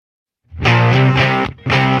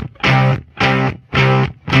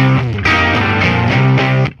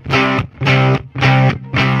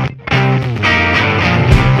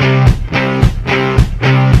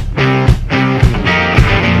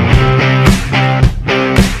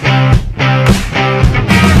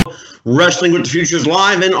Wrestling with the Future's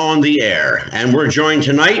live and on the air. And we're joined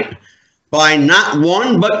tonight by not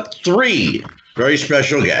one, but three very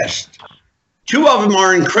special guests. Two of them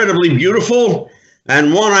are incredibly beautiful,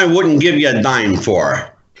 and one I wouldn't give you a dime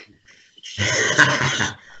for.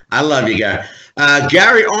 I love you, Gary.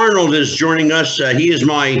 Gary Arnold is joining us. He is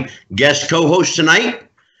my guest co-host tonight.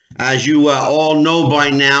 As you all know by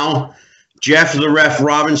now, Jeff the Ref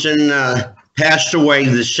Robinson passed away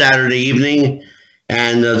this Saturday evening,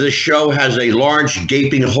 and this show has a large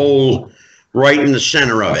gaping hole right in the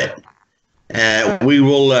center of it. We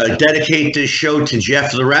will dedicate this show to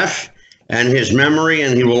Jeff the Ref and his memory,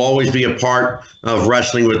 and he will always be a part of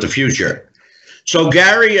Wrestling with the Future. So,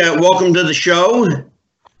 Gary, welcome to the show,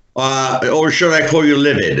 or should I call you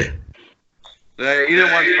Livid?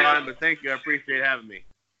 Either one's fine, but thank you. I appreciate having me.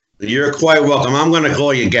 You're quite welcome. I'm going to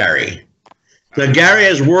call you Gary. Now, Gary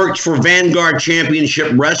has worked for Vanguard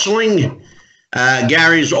Championship Wrestling.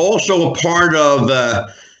 Gary's also a part of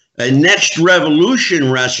Next Revolution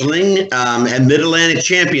Wrestling and Mid-Atlantic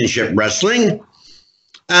Championship Wrestling,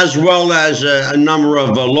 as well as a number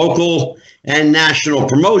of local and national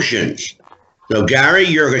promotions. So, Gary,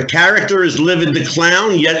 your character is Livid the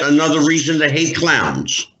Clown, yet another reason to hate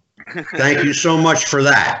clowns. Thank you so much for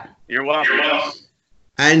that. You're welcome.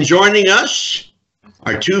 And joining us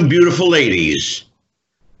are two beautiful ladies,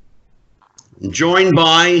 joined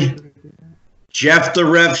by Jeff the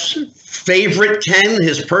Ref's favorite 10,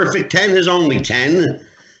 his perfect 10, his only 10,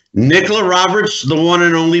 Nickla Roberts, the one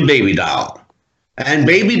and only BABYDOLL. And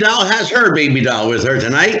BABYDOLL has her BABYDOLL with her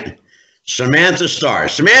tonight, Samantha Starr.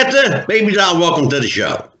 Samantha, BABYDOLL, welcome to the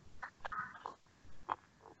show.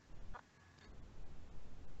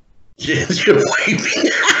 She's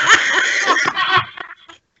waving.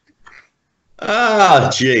 Oh,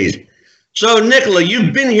 jeez. So, Nickla,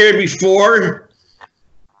 you've been here before,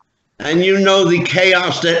 and you know the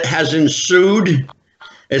chaos that has ensued.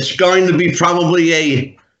 It's going to be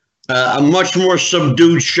probably a much more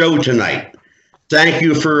subdued show tonight. Thank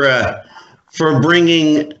you for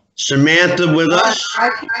bringing Samantha with us.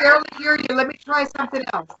 I can barely hear you. Let me try something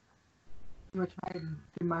else. You want to try to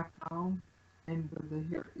do my phone and do the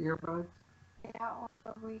earbuds? Yeah,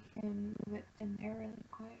 or we can move it in there really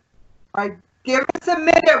quick. All right, give us a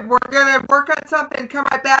minute. We're gonna work on something and come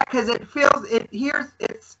right back because it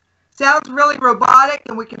sounds really robotic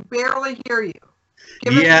and we can barely hear you.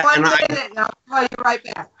 Give us 1 minute and I'll call you right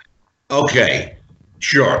back. Okay,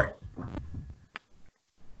 sure.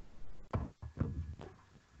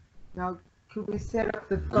 Now, could we set up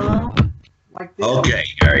the phone like this? Okay,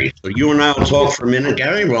 Gary. So you and I will talk for a minute,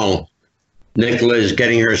 Gary, while Nickla is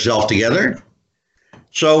getting herself together.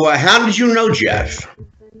 So how did you know Jeff?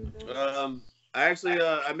 I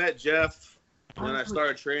met Jeff when I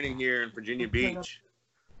started training here in Virginia Beach.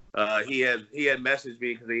 He had messaged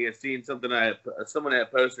me because he had seen something someone had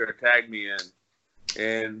posted or tagged me in,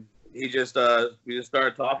 and we just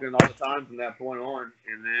started talking all the time from that point on.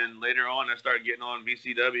 And then later on, I started getting on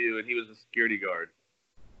VCW, and he was a security guard.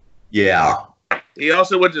 Yeah. He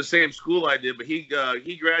also went to the same school I did, but he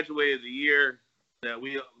graduated the year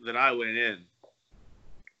that I went in.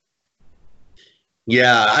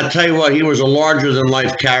 Yeah, I tell you what, he was a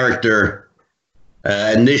larger-than-life character,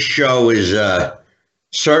 and this show is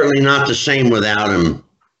certainly not the same without him.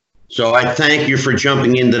 So I thank you for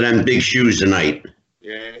jumping into them big shoes tonight.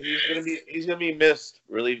 Yeah, he's gonna be missed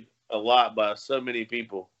really a lot by so many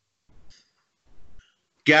people.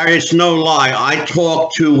 Gary, it's no lie. I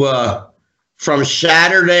talked to from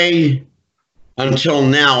Saturday until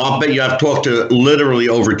now. I'll bet you I've talked to literally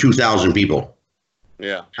over 2,000 people.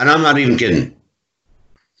 Yeah, and I'm not even kidding.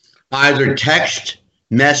 Either text,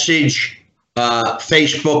 message,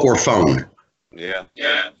 Facebook, or phone. Yeah.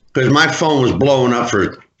 Because my phone was blowing up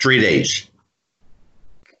for 3 days.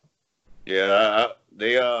 Yeah,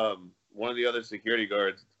 one of the other security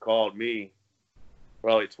guards called me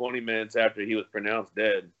probably 20 minutes after he was pronounced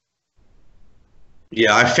dead.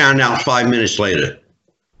 Yeah, I found out 5 minutes later.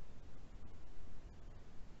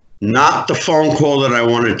 Not the phone call that I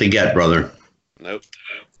wanted to get, brother. Nope.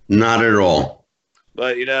 Not at all.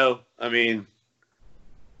 But I mean,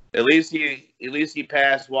 at least he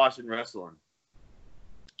passed watching wrestling.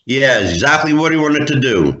 Yeah, exactly what he wanted to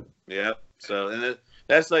do. Yeah. So and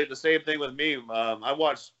that's like the same thing with me. I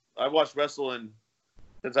watched wrestling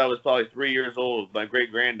since I was probably 3 years old with my great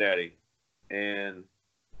granddaddy, and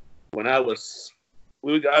when I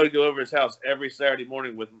would go over his house every Saturday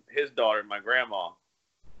morning with his daughter and my grandma,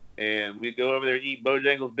 and we'd go over there and eat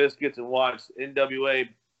Bojangles biscuits and watch NWA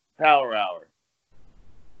Power Hour.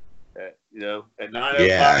 At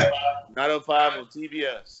 9:05 on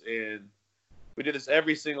TBS, and we did this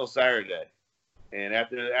every single Saturday. And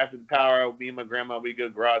after the power, me and my grandma, we go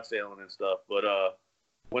garage sailing and stuff. But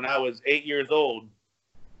when I was 8 years old,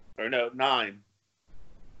 or no, 9,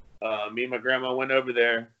 me and my grandma went over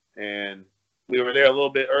there, and we were there a little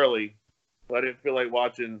bit early, so I didn't feel like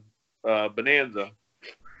watching Bonanza.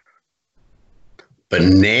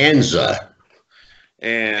 Bonanza.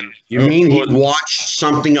 And you mean he watched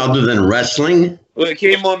something other than wrestling? Well, it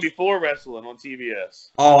came on before wrestling on TBS.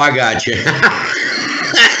 Oh, I got you.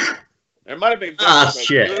 There might have been Gunsmoke.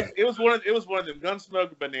 Shit. It was one of them,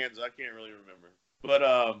 Gunsmoke or Bonanza. I can't really remember. But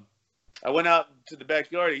I went out to the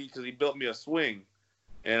backyard because he built me a swing,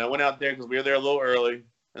 and I went out there because we were there a little early,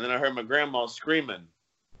 and then I heard my grandma screaming,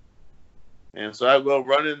 and so I go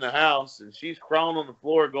running in the house, and she's crawling on the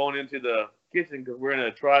floor going into the kitchen because we're in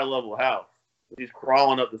a tri-level house. She's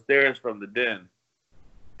crawling up the stairs from the den.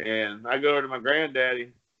 And I go over to my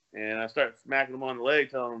granddaddy, and I start smacking him on the leg,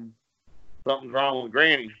 telling him, something's wrong with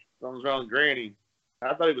Granny. Something's wrong with Granny.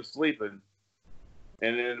 I thought he was sleeping.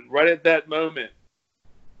 And then right at that moment,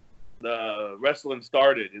 the wrestling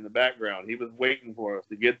started in the background. He was waiting for us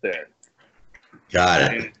to get there. Got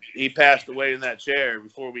it. And he passed away in that chair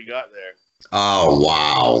before we got there. Oh,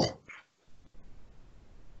 wow.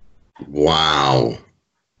 Wow.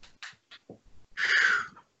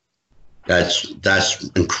 That's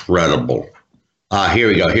incredible. Here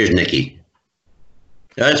we go. Here's Nikki.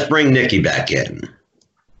 Let's bring Nikki back in.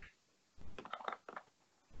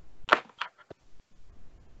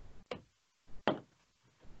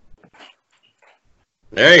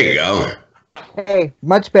 There you go. Hey,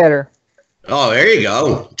 much better. Oh, there you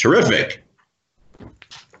go. Terrific.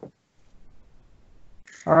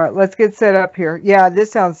 All right, let's get set up here. Yeah,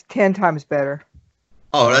 this sounds 10 times better.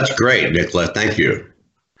 Oh, that's great, Nickla. Thank you.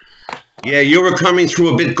 Yeah, you were coming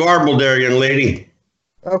through a bit garbled there, young lady.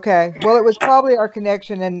 Okay. Well, it was probably our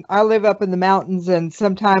connection, and I live up in the mountains, and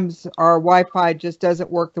sometimes our Wi-Fi just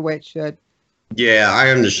doesn't work the way it should. Yeah,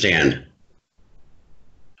 I understand.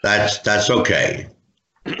 That's okay.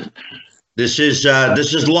 This is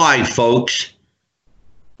live, folks.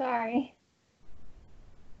 Sorry.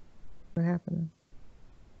 What happened?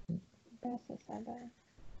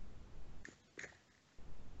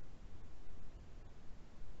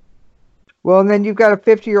 Well, and then you've got a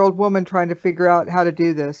 50-year-old woman trying to figure out how to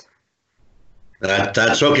do this.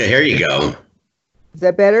 That's okay. Here you go. Is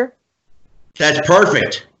that better? That's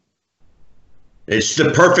perfect. It's the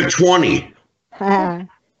perfect 20.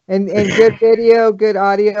 and good video, good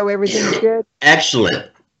audio, everything's good? Excellent.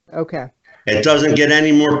 Okay. It doesn't get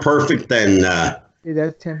any more perfect than Dude,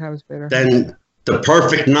 that's 10 times better. Than the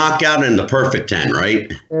perfect knockout and the perfect 10,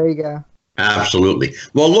 right? There you go. Absolutely.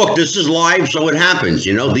 Well, look, this is live, so it happens.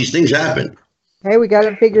 You know, these things happen. Hey, we got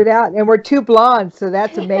it figured out, and we're 2 blondes, so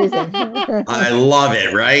that's amazing. I love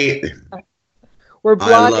it, right? We're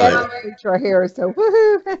blonde and bleach our hair, so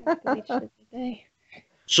woohoo!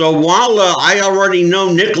 So while I already know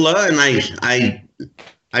Nickla, and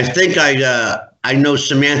I think I know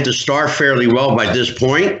Samantha Starr fairly well by this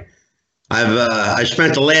point. I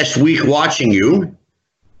spent the last week watching you.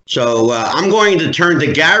 So I'm going to turn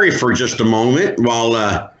to Gary for just a moment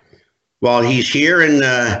while he's here, and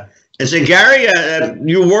say, Gary,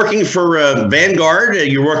 you're working for Vanguard.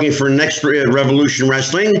 You're working for Next Revolution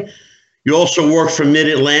Wrestling. You also work for Mid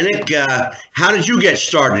Atlantic. How did you get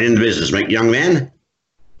started in the business, young man?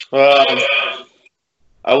 I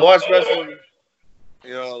watched wrestling,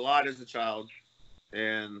 a lot as a child,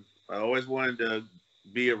 and I always wanted to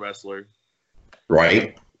be a wrestler.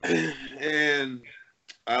 Right. And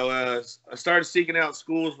I started seeking out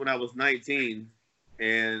schools when I was 19,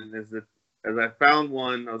 and as I found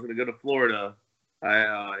one, I was going to go to Florida.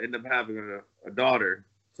 I ended up having a daughter,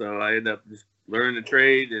 so I ended up just learning the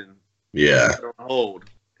trade and put it on hold.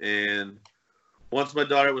 And once my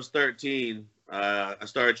daughter was 13, I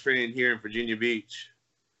started training here in Virginia Beach,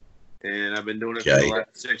 and I've been doing it for the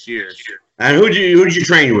last 6 years. And who'd you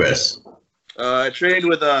train with? I trained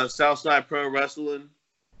with Southside Pro Wrestling.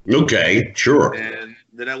 Okay, sure. And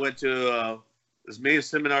then I went to as many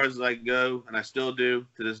seminars as I can go, and I still do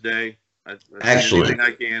to this day. Excellent. Anything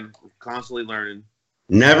I can, constantly learning.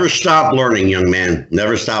 Never stop learning, young man.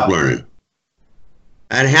 Never stop learning.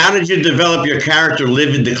 And how did you develop your character,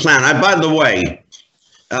 Livid the Clown? By the way,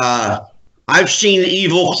 I've seen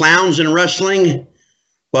evil clowns in wrestling,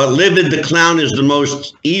 but Livid the Clown is the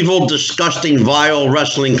most evil, disgusting, vile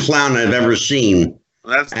wrestling clown I've ever seen.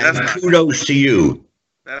 Well, that's kudos to you.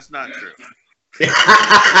 That's not true.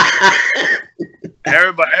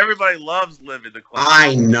 Everybody loves Livid the Clown.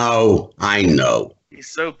 I know. He's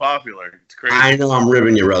so popular. It's crazy. I know I'm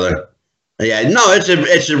ribbing you, brother. Yeah, no,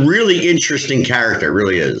 it's a really interesting character. It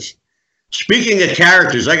really is. Speaking of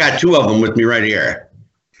characters, I got two of them with me right here.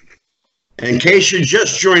 In case you're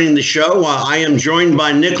just joining the show, I am joined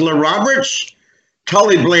by Nickla Roberts,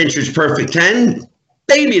 Tully Blanchard's Perfect 10,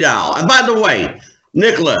 BABYDOLL. And by the way,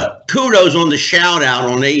 Nickla, kudos on the shout out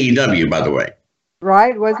on AEW, by the way.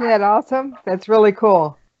 Right? Wasn't that awesome? That's really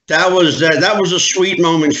cool. That was a sweet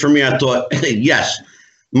moment for me. I thought, yes,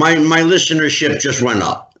 my listenership just went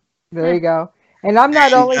up. There you go. And I'm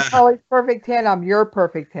not only Tully's Perfect 10, I'm your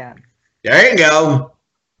Perfect 10. There you go.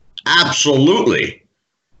 Absolutely.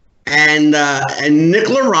 And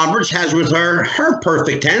Nickla Roberts has with her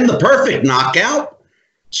Perfect 10, the perfect knockout,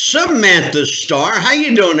 Samantha Starr. How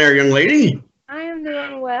you doing there, young lady? I am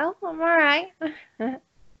doing well. I'm all right.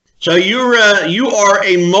 So you are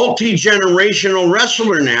a multi-generational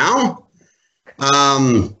wrestler now.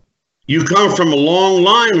 You come from a long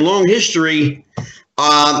line, long history.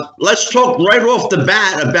 Let's talk right off the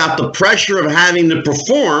bat about the pressure of having to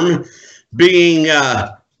perform, being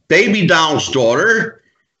BABYDOLL's daughter,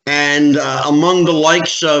 and among the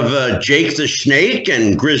likes of Jake the Snake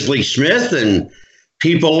and Grizzly Smith and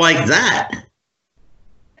people like that.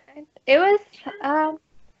 It was,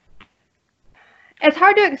 it's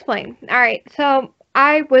hard to explain. All right. So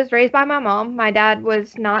I was raised by my mom. My dad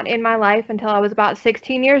was not in my life until I was about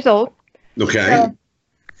 16 years old. Okay. So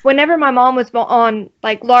whenever my mom was on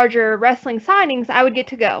like larger wrestling signings, I would get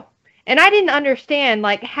to go. And I didn't understand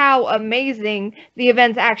like how amazing the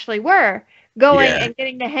events actually were. Going and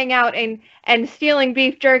getting to hang out and stealing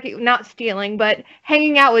beef jerky, not stealing, but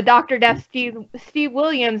hanging out with Dr. Death Steve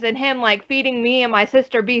Williams and him like feeding me and my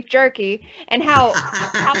sister beef jerky, and how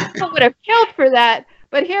people would have killed for that.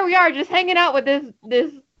 But here we are just hanging out with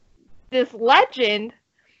this legend,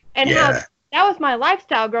 and how that was my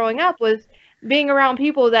lifestyle growing up, was being around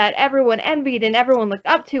people that everyone envied and everyone looked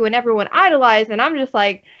up to and everyone idolized, and I'm just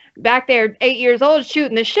like back there 8 years old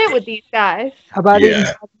shooting the shit with these guys. How about eating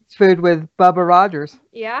food with Bubba Rogers?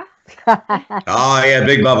 Yeah. Oh yeah,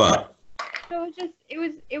 Big Bubba. So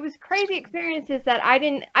it was crazy experiences that I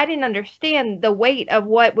didn't understand the weight of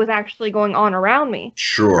what was actually going on around me.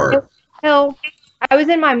 Sure. So I was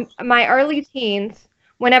in my early teens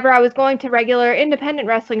whenever I was going to regular independent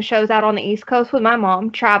wrestling shows out on the East Coast with my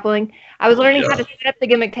mom, traveling. I was learning how to set up the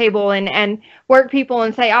gimmick table and work people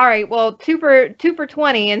and say, all right, well, two for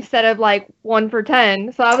 20 instead of like 1 for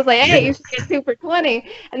 10. So I was like, hey, you should get 2 for 20.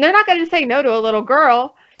 And they're not going to say no to a little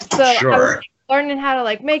girl. So I was learning how to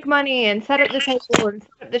like make money and set up the table and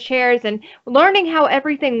set up the chairs and learning how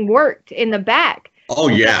everything worked in the back. Oh,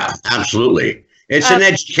 yeah, absolutely. It's an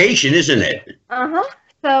education, isn't it? Uh-huh.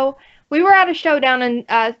 So we were at a show down in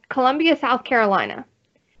Columbia, South Carolina.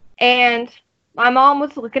 And my mom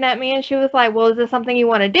was looking at me and she was like, well, is this something you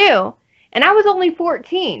want to do? And I was only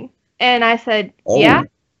 14. And I said, yeah.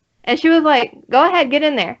 And she was like, go ahead, get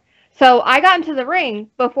in there. So I got into the ring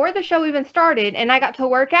before the show even started, and I got to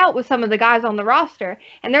work out with some of the guys on the roster.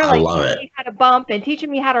 And they're like teaching me how to bump and teaching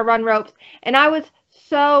me how to run ropes. And I was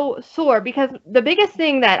so sore because the biggest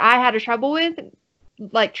thing that I had a trouble with,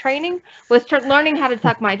 like training, was learning how to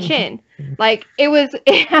tuck my chin. Like it was,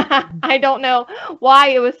 I don't know why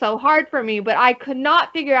it was so hard for me, but I could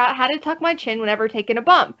not figure out how to tuck my chin whenever taking a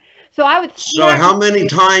bump. So I would. So how many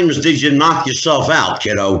times did you knock yourself out,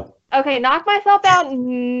 kiddo? Okay, knock myself out,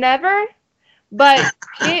 never, but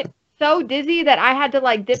get so dizzy that I had to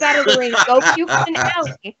like dip out of the ring, go puke in an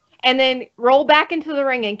alley, and then roll back into the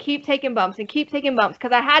ring and keep taking bumps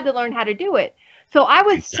because I had to learn how to do it. So I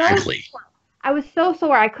was so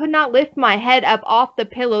sore. I could not lift my head up off the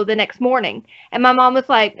pillow the next morning. And my mom was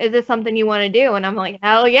like, is this something you want to do? And I'm like,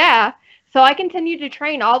 hell yeah. So I continued to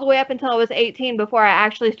train all the way up until I was 18 before I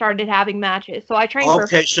actually started having matches. So I trained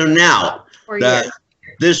so now 4 years.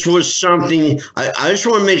 This was something, I just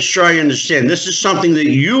want to make sure I understand. This is something that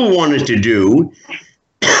you wanted to do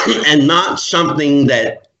and not something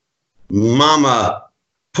that mama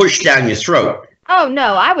pushed down your throat. Oh,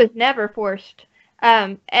 no, I was never forced.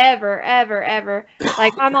 Ever.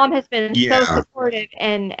 Like, my mom has been so supportive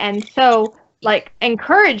and so, like,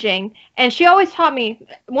 encouraging. And she always taught me,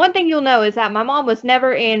 one thing you'll know is that my mom was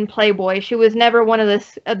never in Playboy. She was never one of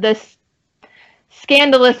the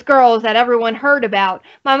scandalous girls that everyone heard about.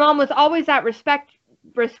 My mom was always that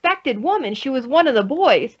respected woman. She was one of the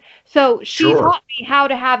boys. So she taught me how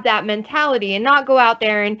to have that mentality and not go out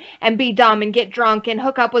there and be dumb and get drunk and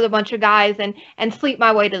hook up with a bunch of guys and sleep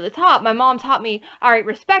my way to the top. My mom taught me, all right,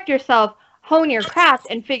 respect yourself, hone your craft,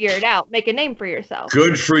 and figure it out. Make a name for yourself.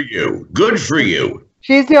 Good for you. Good for you.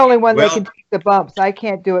 She's the only one that can take the bumps. I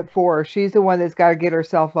can't do it for her. She's the one that's got to get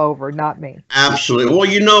herself over, not me. Absolutely. Well,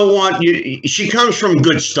 you know what? She comes from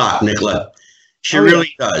good stock, Nickla. She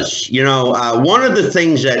really does. You know, one of the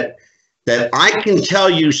things that that I can tell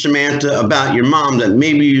you, Samantha, about your mom that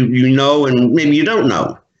maybe you know and maybe you don't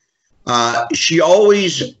know. She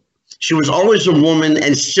was always a woman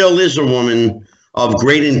and still is a woman of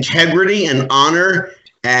great integrity and honor.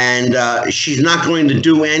 And she's not going to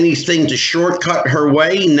do anything to shortcut her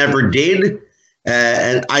way, never did.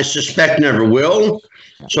 And I suspect never will.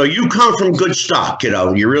 So you come from good stock,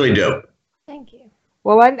 kiddo. You really do. Thank you.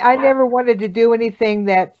 Well, I never wanted to do anything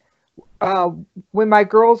that when my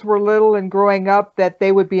girls were little and growing up that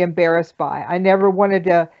they would be embarrassed by. I never wanted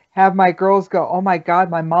to have my girls go, oh my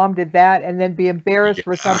God, my mom did that, and then be embarrassed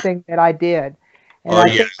for something that I did. And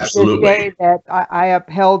I think to this day that I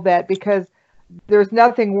upheld that, because there's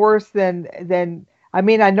nothing worse than I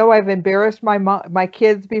mean, I know I've embarrassed my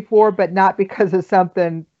kids before, but not because of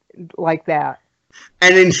something like that.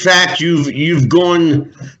 And in fact, you've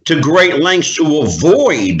gone to great lengths to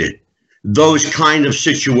avoid those kind of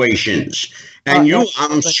situations. And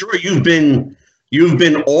I'm sure you've been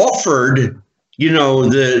offered, you know,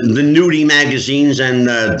 the nudie magazines and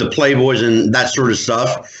the Playboys and that sort of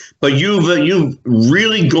stuff, but you've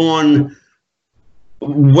really gone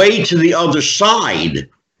way to the other side.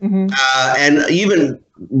 Mm-hmm. And even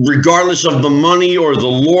regardless of the money or the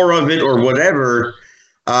lure of it or whatever,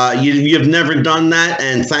 you've never done that,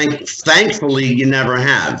 and thankfully you never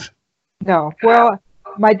have. No. Well,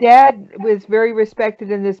 my dad was very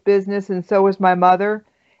respected in this business, and so was my mother.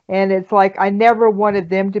 And it's like I never wanted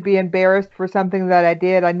them to be embarrassed for something that I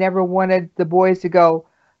did. I never wanted the boys to go,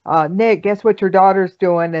 Nick, guess what your daughter's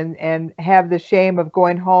doing, and have the shame of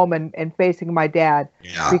going home and facing my dad.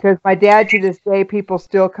 Yeah. Because my dad, to this day, people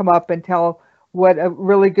still come up and tell what a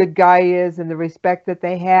really good guy he is and the respect that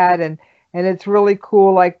they had. And it's really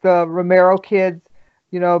cool, like the Romero kids,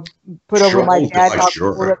 you know, put over my dad how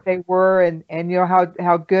cool that they were, and you know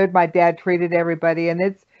how good my dad treated everybody. And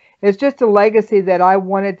it's just a legacy that I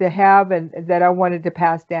wanted to have and that I wanted to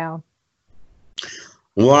pass down.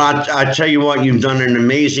 Well, I tell you what, you've done an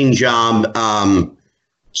amazing job.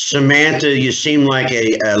 Samantha, you seem like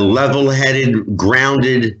a level-headed,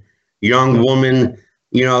 grounded young woman.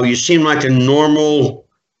 You know, you seem like a normal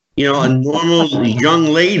young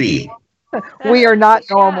lady. We are not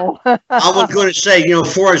normal. I was going to say, you know,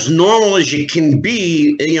 for as normal as you can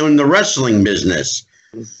be, you know, in the wrestling business.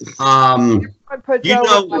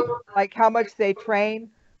 Like how much they train.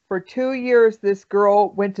 For 2 years, this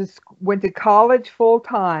girl went to college full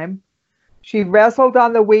time. She wrestled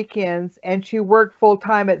on the weekends, and she worked full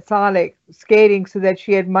time at Sonic skating so that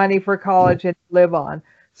she had money for college and to live on.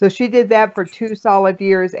 So she did that for 2 solid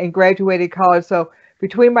years and graduated college. So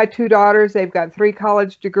between my 2 daughters, they've got 3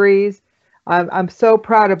 college degrees. I'm so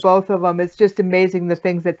proud of both of them. It's just amazing the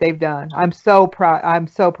things that they've done. I'm so proud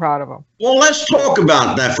of them. Well, let's talk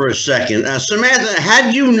about that for a second. Samantha,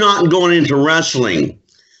 had you not gone into wrestling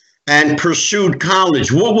and pursued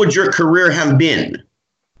college, what would your career have been?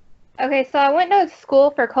 Okay, so I went to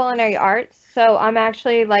school for culinary arts. So I'm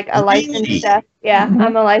actually like a licensed chef. Yeah,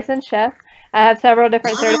 I'm a licensed chef. I have several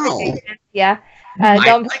different certifications. Yeah.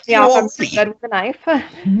 Don't piss me off. I'm so good with a knife.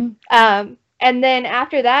 And then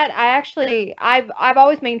after that, I've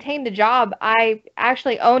always maintained a job. I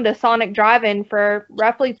actually owned a Sonic Drive-In for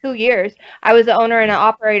roughly 2 years. I was the owner and an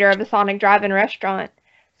operator of a Sonic Drive-In restaurant.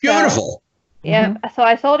 Beautiful. Yeah. So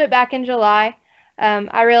I sold it back in July.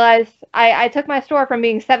 I realized I took my store from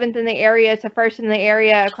being 7th in the area to 1st in the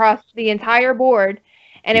area across the entire board.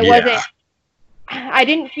 And it wasn't, I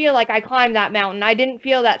didn't feel like I climbed that mountain. I didn't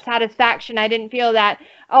feel that satisfaction. I didn't feel that,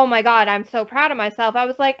 oh my God, I'm so proud of myself. I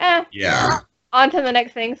was like, on to the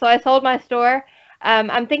next thing. So I sold my store.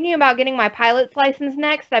 I'm thinking about getting my pilot's license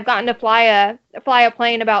next. I've gotten to fly a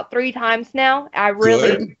plane about 3 times now. I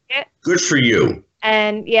really like it. Good for you.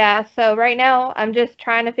 And yeah, so right now I'm just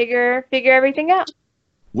trying to figure everything out.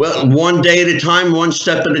 Well, one day at a time, one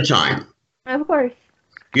step at a time. Of course.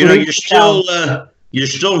 You know, you're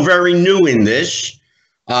still very new in this.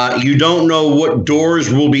 You don't know what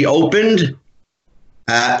doors will be opened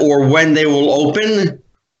or when they will open.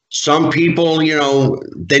 Some people, you know,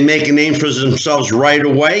 they make a name for themselves right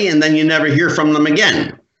away, and then you never hear from them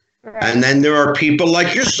again. Right. And then there are people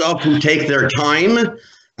like yourself who take their time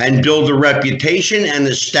and build a reputation and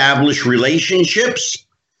establish relationships,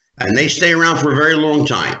 and they stay around for a very long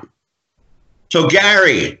time. So,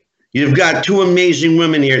 Gary, you've got 2 amazing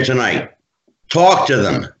women here tonight. Talk to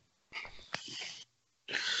them.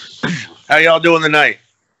 How y'all doing tonight?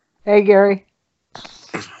 Hey, Gary.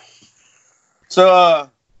 So,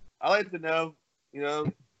 I like to know, you know,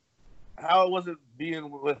 how was it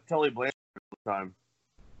being with Tully Blanchard at the time?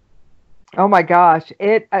 Oh my gosh,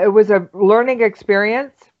 it was a learning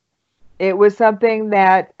experience. It was something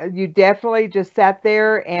that you definitely just sat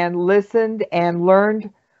there and listened and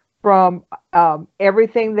learned from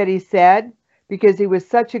everything that he said, because he was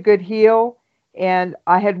such a good heel. And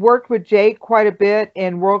I had worked with Jake quite a bit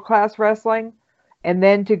in World Class Wrestling. And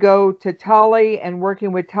then to go to Tully and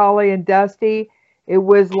working with Tully and Dusty, it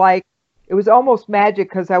was almost magic,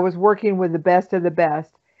 because I was working with the best of the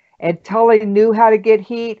best. And Tully knew how to get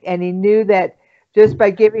heat, and he knew that just by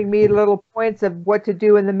giving me little points of what to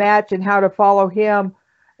do in the match and how to follow him,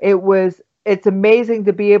 it's amazing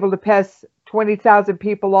to be able to piss 20,000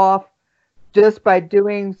 people off just by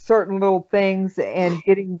doing certain little things and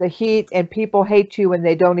getting the heat, and people hate you and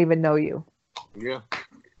they don't even know you. Yeah.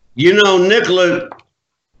 You know, Nickla,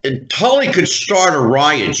 Tully could start a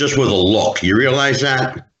riot just with a look. You realize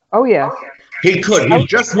that? Oh, yes. He could.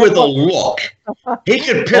 Just with a look. He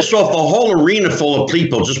could piss off a whole arena full of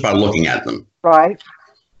people just by looking at them. Right.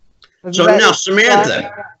 So now,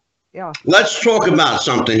 Samantha, yeah, let's talk about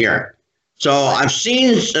something here. So I've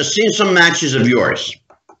seen some matches of yours.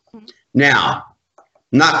 Now,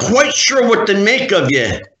 not quite sure what to make of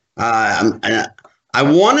you. I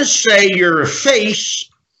want to say you're a face,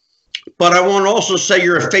 but I want to also say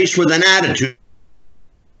you're a face with an attitude.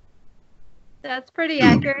 That's pretty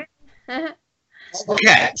accurate.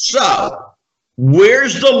 Okay, so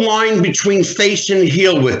where's the line between face and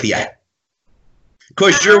heel with you?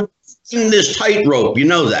 Because you're in this tightrope, you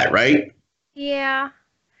know that, right? Yeah.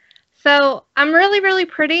 So I'm really, really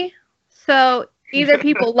pretty. So either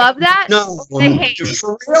people love that, No, or they hate it.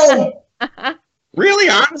 for real? Really,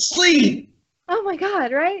 honestly? Oh my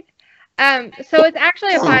God, right? So it's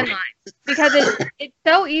actually a fine line, because it's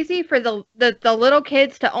so easy for the little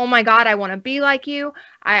kids to, oh my God, I want to be like you.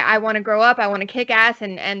 I want to grow up. I want to kick ass,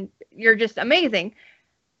 and you're just amazing.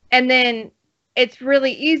 And then it's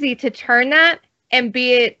really easy to turn that and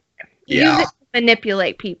use it to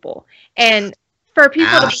manipulate people. And for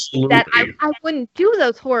people to believe that I wouldn't do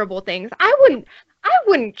those horrible things. I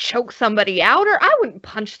wouldn't choke somebody out, or I wouldn't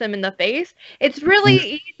punch them in the face. It's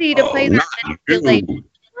really easy to play that manipulation.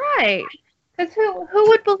 Right. Because who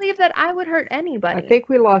would believe that I would hurt anybody? I think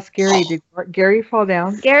we lost Gary. Did Gary fall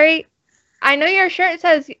down? Gary, I know your shirt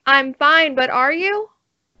says I'm fine, but are you?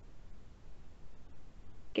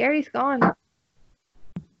 Gary's gone.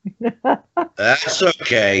 That's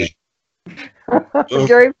okay.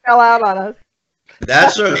 Gary fell out on us.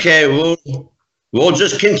 That's okay. We'll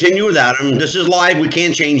just continue without him. This is live. We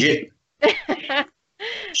can't change it.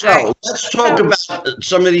 So let's talk about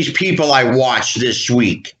some of these people I watched this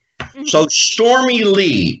week. So Stormy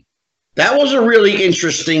Lee, that was a really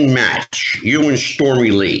interesting match. You and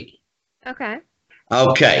Stormy Lee. Okay.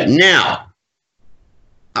 Okay. Now,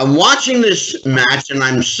 I'm watching this match and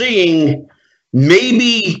I'm seeing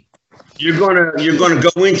maybe you're gonna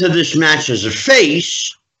go into this match as a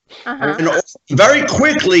face, and very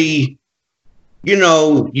quickly,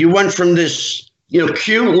 you went from this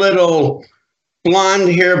cute little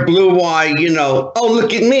blonde hair, blue eye, oh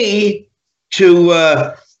look at me, to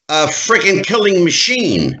a freaking killing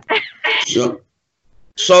machine.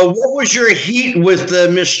 So what was your heat with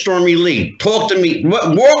Miss Stormy Lee? Talk to me.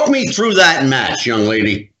 Walk me through that match, young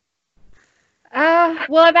lady.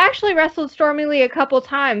 Well, I've actually wrestled Stormy Lee a couple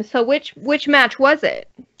times. So which match was it?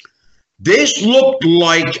 This looked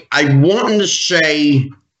like, I wanted to say,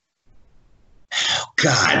 oh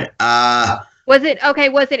God. Was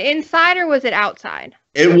it inside or was it outside?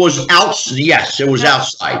 It was outside. Yes, it was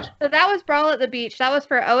outside. So that was Brawl at the Beach. that was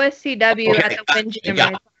for OSCW at the Wind Gym in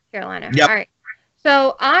South Carolina. Yep. All right.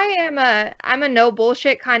 So I'm a no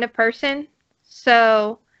bullshit kind of person.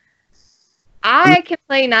 So I can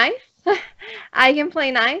play nice. I can play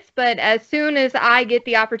nice, but as soon as I get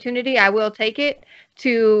the opportunity, I will take it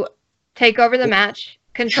to take over the match,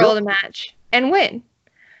 control the match, and win.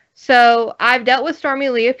 So I've dealt with Stormy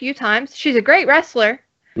Lee a few times. She's a great wrestler,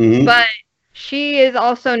 but she is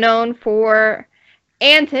also known for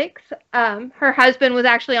antics. Her husband was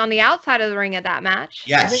actually on the outside of the ring at that match.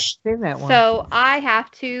 Yes. I've seen that one. So I have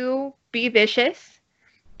to be vicious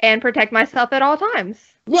and protect myself at all times.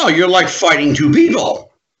 Well, you're like fighting two people.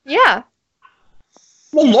 Yeah.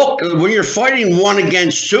 Well, look, when you're fighting one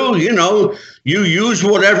against two, you use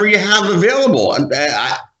whatever you have available.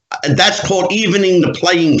 That's called evening the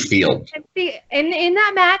playing field. And see, in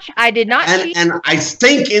that match, I did not cheat. And I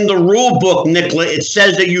think in the rule book, Nickla, it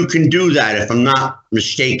says that you can do that, if I'm not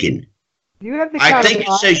mistaken. You have the I think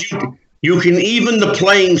it says you can even the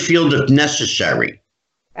playing field if necessary.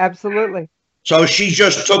 Absolutely. So she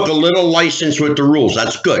just took a little license with the rules.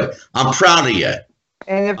 That's good. I'm proud of you.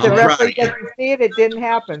 And if the referee doesn't see it, it didn't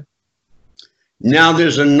happen. Now,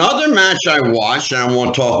 there's another match I watched and I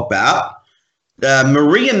want to talk about.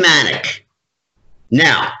 Maria Manick.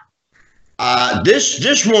 Now,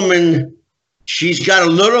 this woman, she's got a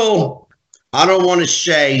little, I don't want to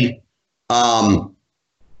say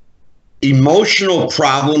emotional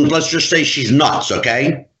problems. Let's just say she's nuts,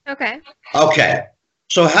 okay? Okay. Okay.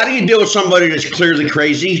 So how do you deal with somebody that's clearly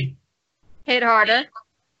crazy? Hit harder.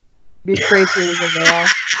 Be crazier than they are.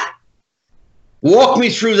 Walk me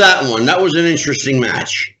through that one. That was an interesting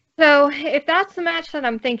match. So if that's the match that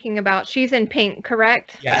I'm thinking about, she's in pink,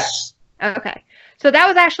 correct? Yes. Okay. So that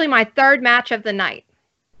was actually my third match of the night.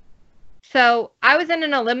 So I was in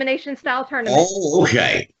an elimination style tournament. Oh,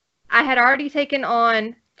 okay. I had already taken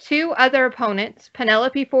on 2 other opponents,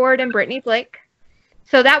 Penelope Ford and Brittany Blake.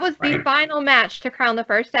 So that was the final match to crown the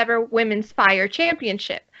first ever Women's Fire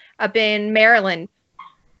Championship up in Maryland.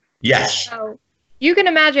 Yes. So you can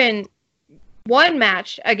imagine one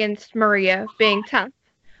match against Maria being tough.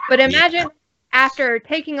 But imagine after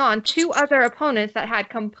taking on 2 other opponents that had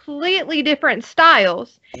completely different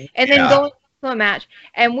styles and then going to a match.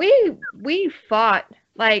 And we fought,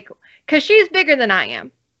 like, because she's bigger than I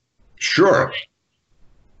am. Sure.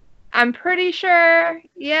 I'm pretty sure,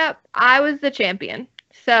 yep, I was the champion.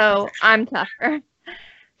 So I'm tougher.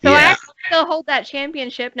 So I actually still hold that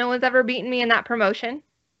championship. No one's ever beaten me in that promotion.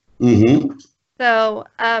 Mm-hmm. So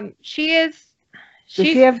Does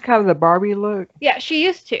she have kind of the Barbie look? Yeah, she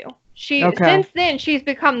used to. Since then she's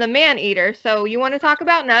become the man eater. So you want to talk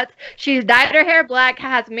about nuts? She's dyed her hair black,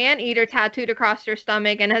 has man eater tattooed across her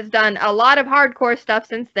stomach, and has done a lot of hardcore stuff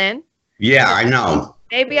since then. Yeah, I know.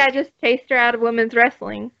 Maybe I just chased her out of women's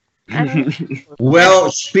wrestling.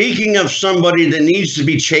 Well, speaking of somebody that needs to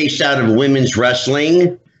be chased out of women's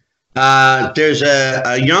wrestling, there's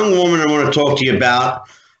a young woman I want to talk to you about.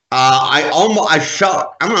 I almost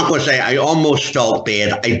felt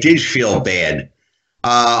bad. I did feel bad.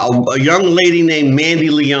 A young lady named Mandy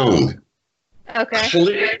Leone.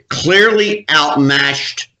 Okay. Clearly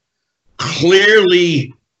outmatched,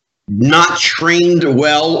 clearly not trained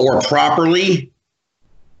well or properly.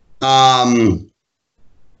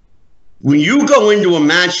 When you go into a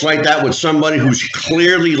match like that with somebody who's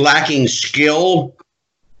clearly lacking skill,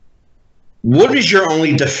 what is your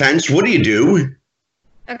only defense? What do you do?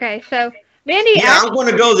 Okay, so Mandy... Yeah, I'm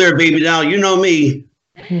going to go there, baby doll. You know me.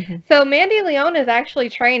 So Mandy Leone is actually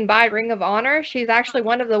trained by Ring of Honor. She's actually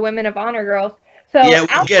one of the Women of Honor girls. So yeah,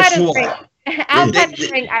 well, guess what? Outside of the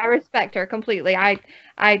ring, I respect her completely.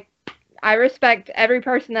 I respect every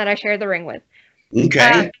person that I share the ring with.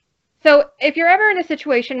 Okay. So if you're ever in a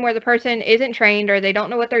situation where the person isn't trained or they don't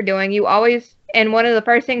know what they're doing, you always, and one of the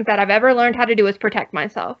first things that I've ever learned how to do is protect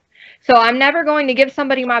myself. So I'm never going to give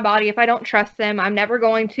somebody my body if I don't trust them. I'm never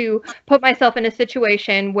going to put myself in a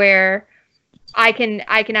situation where I can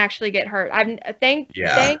actually get hurt.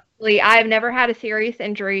 Thankfully, I've never had a serious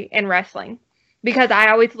injury in wrestling because I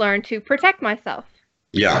always learn to protect myself.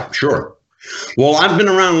 Yeah, sure. Well, I've been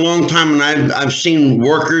around a long time, and I've seen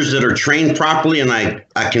workers that are trained properly, and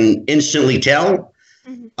I can instantly tell.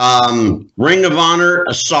 Mm-hmm. Ring of Honor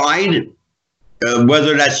aside,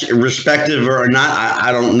 whether that's respective or not,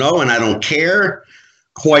 I don't know, and I don't care.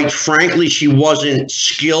 Quite frankly, she wasn't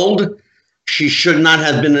skilled. She should not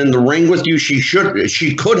have been in the ring with you.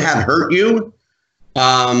 She could have hurt you.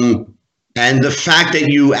 And the fact that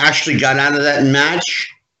you actually got out of that match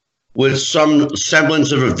with some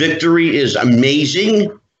semblance of a victory is amazing.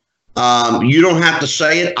 You don't have to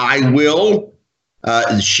say it. I will.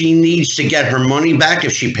 She needs to get her money back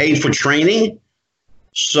if she paid for training.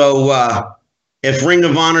 So if Ring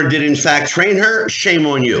of Honor did in fact train her, shame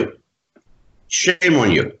on you. Shame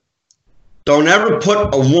on you. Don't ever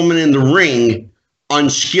put a woman in the ring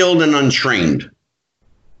unskilled and untrained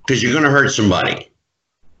because you're going to hurt somebody.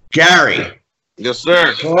 Gary. Yes,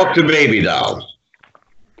 sir. Talk to Baby Doll.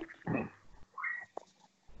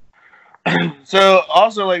 So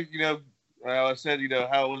also, like, I said,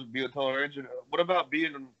 how it was being a taller engine. What about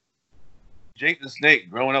being Jake the Snake,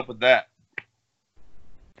 growing up with that?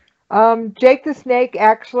 Jake the Snake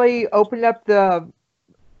actually opened up the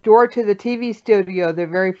door to the TV studio the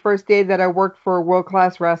very first day that I worked for World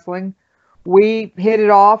Class Wrestling. We hit it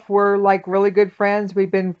off. We're like really good friends. We've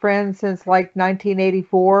been friends since like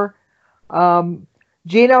 1984.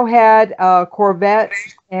 Gino had a Corvette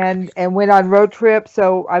and went on road trips,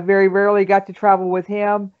 so I very rarely got to travel with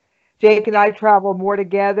him. Jake and I traveled more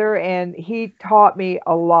together, and he taught me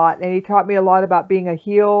a lot. And he taught me a lot about being a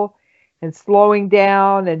heel and slowing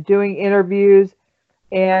down and doing interviews.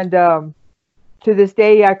 And to this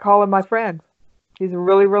day, I call him my friend. He's a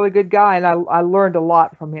really, really good guy, and I learned a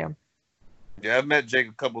lot from him. Yeah, I've met Jake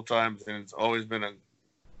a couple times, and it's always been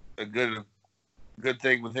a good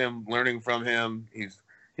thing with him. Learning from him, he's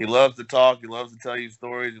He loves to talk. He loves to tell you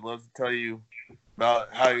stories. He loves to tell you about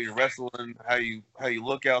how you're wrestling, how you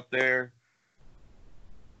look out there.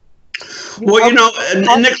 Well,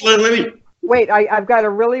 Nickla, let me. Wait, I've got a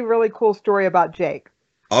really, really cool story about Jake.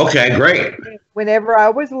 Okay, great. Whenever I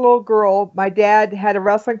was a little girl, my dad had a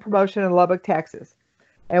wrestling promotion in Lubbock, Texas,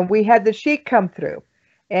 and we had the Sheik come through.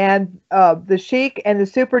 And the Sheik and the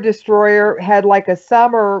Super Destroyer had like a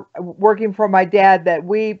summer working for my dad that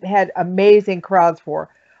we had amazing crowds for.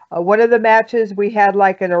 One of the matches, we had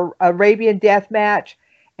like an Arabian death match,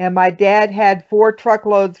 and my dad had 4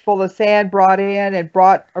 truckloads full of sand brought in and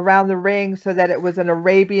brought around the ring so that it was an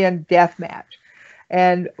Arabian death match.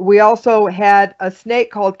 And we also had a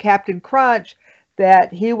snake called Captain Crunch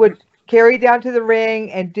that he would carry down to the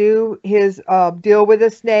ring and do his deal with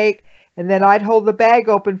the snake. And then I'd hold the bag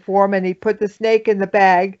open for him, and he'd put the snake in the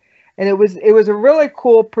bag. And it was a really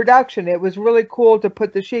cool production. It was really cool to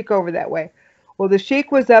put the Sheik over that way. Well, the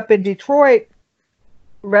Sheik was up in Detroit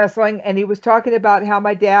wrestling, and he was talking about how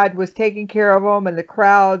my dad was taking care of him and the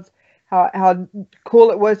crowds, how cool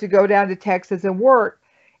it was to go down to Texas and work.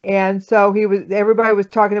 And so everybody was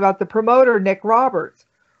talking about the promoter, Nickla Roberts.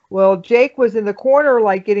 Well, Jake was in the corner,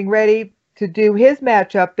 like getting ready to do his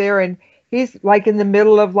match up there, and he's like in the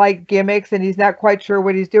middle of like gimmicks, and he's not quite sure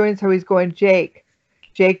what he's doing. So he's going, Jake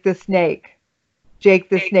the Snake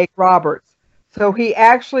Roberts. So he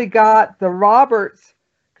actually got the Roberts,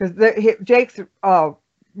 because Jake's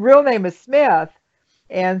real name is Smith.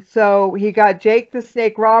 And so he got Jake the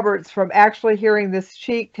Snake Roberts from actually hearing this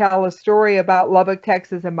Sheik tell a story about Lubbock,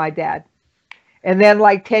 Texas, and my dad. And then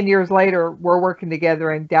like 10 years later, we're working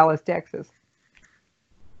together in Dallas, Texas.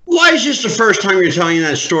 Why is this the first time you're telling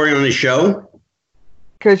that story on the show?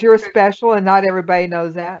 Because you're special and not everybody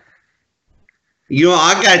knows that.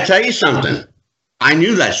 I got to tell you something. I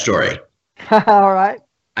knew that story. All right.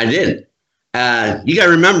 I did. You got to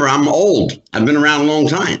remember, I'm old. I've been around a long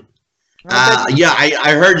time. I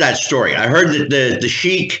heard that story. I heard that the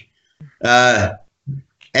Sheik,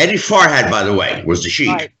 Eddie Farhad, by the way, was the Sheik.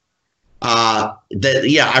 Right. I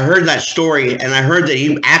heard that story, and I heard that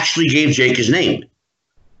he actually gave Jake his name.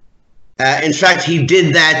 In fact, he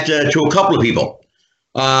did that to a couple of people.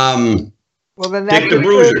 Well, then that's Dick the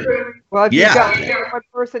Bruiser. Well, if you've got one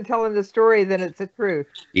person telling the story, then it's the truth.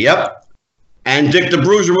 Yep. And Dick the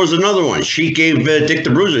Bruiser was another one. She gave Dick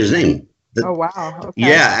the Bruiser his name. Oh, wow. Okay.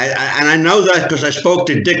 Yeah, and I know that because I spoke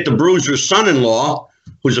to Dick the Bruiser's son-in-law,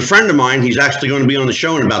 who's a friend of mine. He's actually going to be on the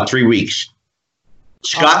show in about 3 weeks.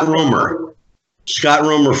 Scott Romer. Scott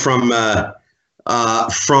Romer from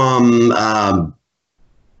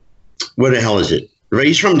where the hell is it?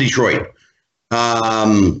 He's from Detroit.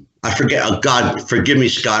 I forget. Oh, God, forgive me,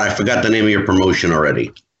 Scott. I forgot the name of your promotion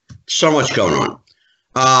already. So much going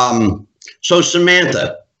on. So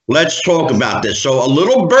Samantha, let's talk about this. So a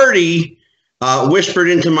little birdie whispered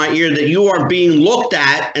into my ear that you are being looked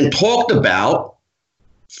at and talked about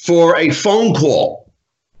for a phone call.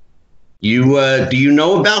 Do you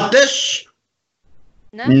know about this?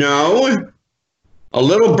 No. A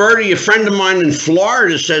little birdie, a friend of mine in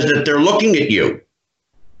Florida, says that they're looking at you.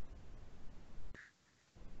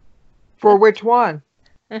 For which one?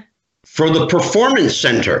 For the Performance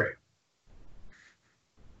Center.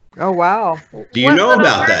 Oh, wow. Do you know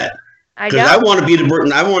about that? Because I want to be the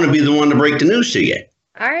one to break the news to you.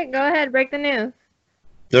 All right, go ahead, break the news.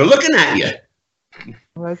 They're looking at you.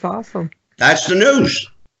 Well, that's awesome. That's the news.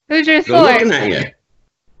 Who's your They're source? looking at you.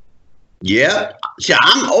 Yeah. See,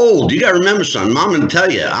 I'm old. You got to remember something. I'm going to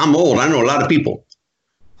tell you, I'm old. I know a lot of people.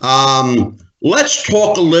 Let's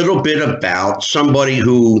talk a little bit about somebody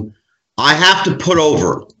who I have to put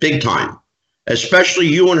over big time, especially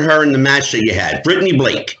you and her in the match that you had, Brittany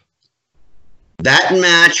Blake. That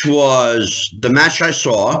match the match I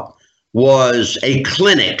saw was a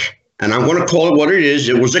clinic, and I'm going to call it what it is.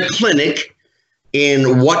 It was a clinic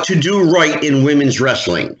in what to do right in women's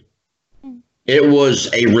wrestling. It was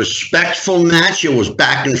a respectful match. It was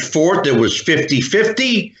back and forth. It was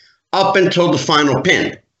 50-50 up until the final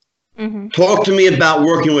pin. Mm-hmm. Talk to me about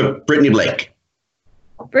working with Brittany Blake.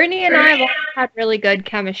 Brittany and I have always had really good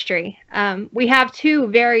chemistry. We have 2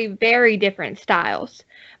 very, very different styles,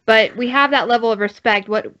 but we have that level of respect.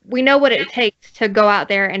 We know what it takes to go out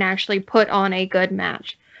there and actually put on a good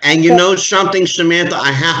match. And you know something, Samantha,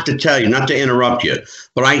 I have to tell you, not to interrupt you,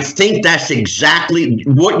 but I think that's exactly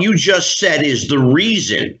what you just said is the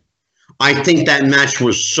reason I think that match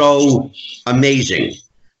was so amazing,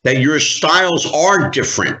 that your styles are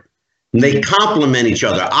different. They complement each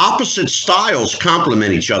other. Opposite styles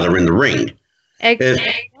complement each other in the ring.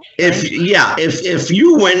 Exactly. If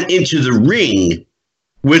you went into the ring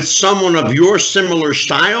with someone of your similar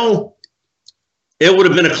style, it would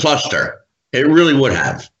have been a cluster. It really would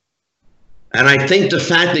have. And I think the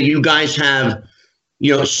fact that you guys have,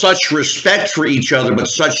 such respect for each other, but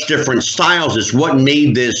such different styles is what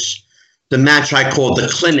made this the match I call the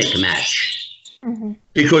clinic match. Mm-hmm.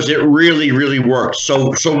 Because it really, really worked. So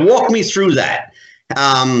walk me through that.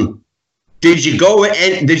 Did you go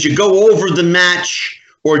over the match,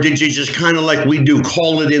 or did you just kind of like we do,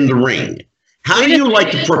 call it in the ring? How do you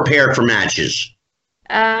like to prepare for matches?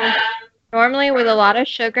 Normally with a lot of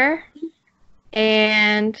sugar,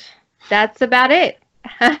 and that's about it.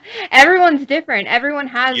 Everyone's different. Everyone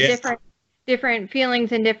has different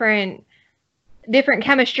feelings and different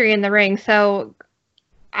chemistry in the ring. So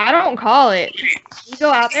I don't call it. We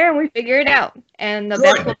go out there and we figure it out, and the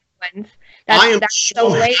best one wins. That's the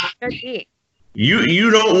way it should be. You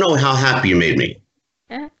don't know how happy you made me.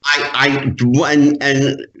 Yeah. And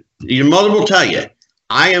your mother will tell you.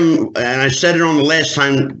 I am, and I said it on the last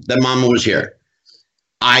time that Mama was here.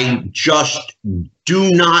 I just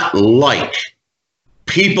do not like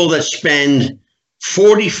people that spend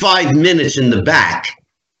 45 minutes in the back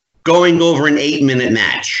going over an 8-minute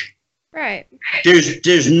match. Right.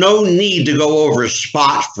 There's no need to go over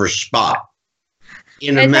spot for spot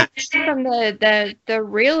in a match. It takes from the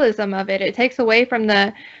realism of it. It takes away from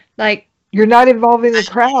the You're not involving the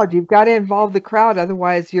crowd. You've got to involve the crowd.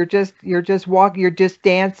 Otherwise, you're just walking. You're just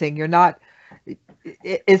dancing. You're not.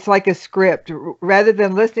 It's like a script. Rather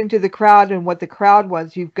than listening to the crowd and what the crowd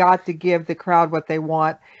wants, you've got to give the crowd what they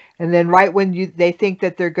want. And then right when they think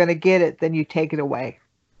that they're going to get it, then you take it away.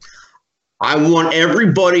 I want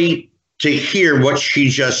everybody to hear what she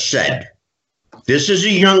just said. This is a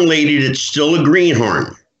young lady that's still a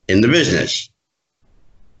greenhorn in the business,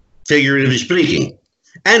 figuratively speaking,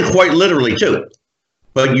 and quite literally too.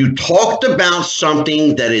 But you talked about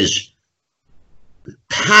something that is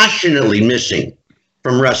passionately missing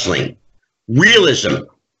from wrestling: realism,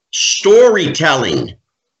 storytelling,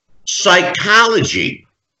 psychology.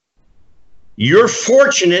 You're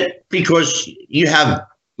fortunate because you have,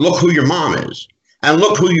 look who your mom is, and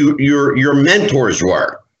look who your mentors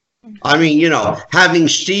were. I mean, having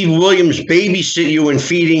Steve Williams babysit you and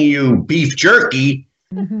feeding you beef jerky,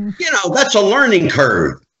 that's a learning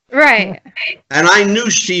curve. Right. And I knew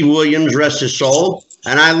Steve Williams, rest his soul,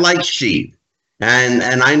 and I liked Steve.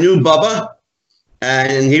 And I knew Bubba,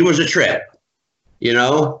 and he was a trip,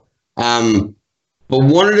 But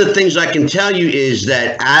one of the things I can tell you is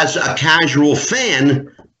that as a casual fan,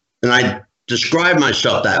 and I describe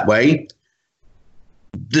myself that way,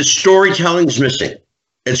 the storytelling's missing.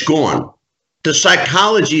 It's gone. The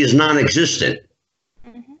psychology is non-existent.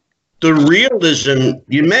 Mm-hmm. The realism,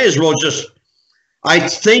 you may as well just, I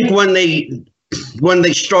think when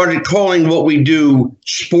they started calling what we do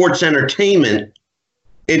sports entertainment,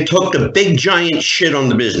 it took a big giant shit on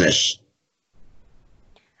the business.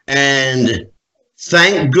 And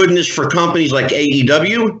thank goodness for companies like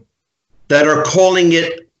AEW that are calling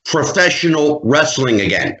it professional wrestling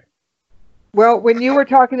again. Well, when you were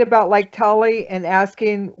talking about like Tully and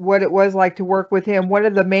asking what it was like to work with him, one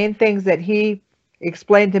of the main things that he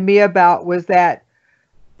explained to me about was that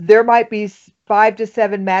there might be 5 to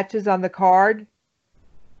 7 matches on the card,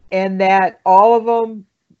 and that all of them,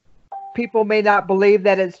 people may not believe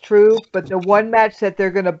that it's true, but the one match that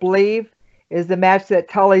they're going to believe is the match that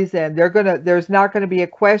Tully's in. There's not going to be a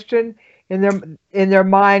question in their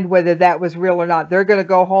mind whether that was real or not. They're going to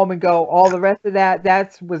go home and go, all the rest of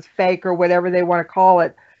that was fake or whatever they want to call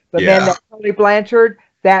it. But then that Tully Blanchard,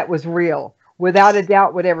 that was real. Without a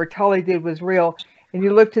doubt, whatever Tully did was real. And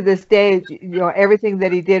you look to this day, everything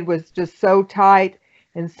that he did was just so tight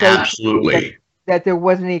and so absolutely that there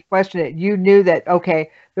wasn't any question. You knew that, okay,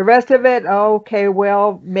 the rest of it, okay,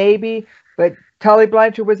 well, maybe, but Tully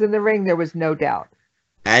Blanchard was in the ring. There was no doubt.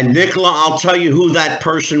 And Nickla, I'll tell you who that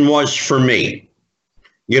person was for me.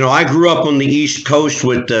 I grew up on the East Coast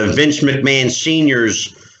with Vince McMahon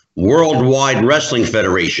Sr.'s Worldwide Wrestling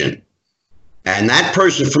Federation. And that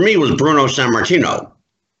person for me was Bruno Sammartino.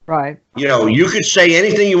 Right. You could say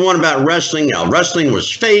anything you want about wrestling. Wrestling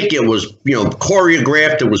was fake. It was,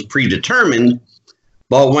 choreographed. It was predetermined.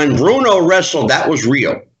 But when Bruno wrestled, that was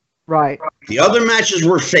real. Right. The other matches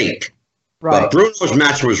were fake. Right. But Bruno's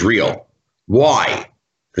match was real. Why?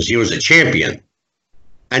 Because he was a champion.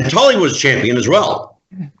 And Tully was champion as well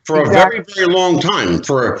for a very, very long time.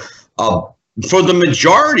 For the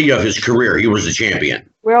majority of his career, he was a champion.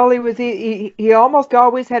 Well, he almost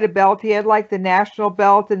always had a belt. He had like the national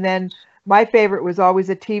belt, and then my favorite was always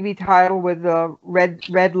a TV title with the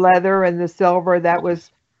red leather and the silver. That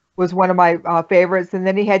was one of my favorites. And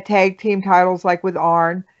then he had tag team titles like with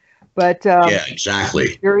Arn. But yeah,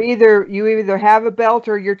 exactly. You either have a belt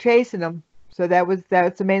or you're chasing them. So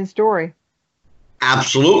that's the main story.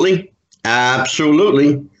 Absolutely.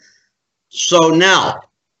 Absolutely. So now,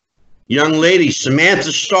 young lady,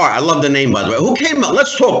 Samantha Starr. I love the name, by the way. Who came up?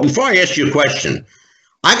 Let's talk. Before I ask you a question,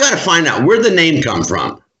 I got to find out where the name come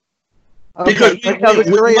from. Okay, Because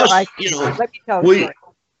we must, let me tell the story.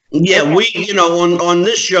 Yeah, Okay. on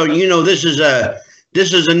this show, this is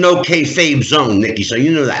a no kayfabe zone, Nikki. So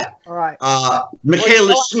you know that. All right.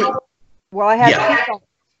 Mikala Smith. Well, I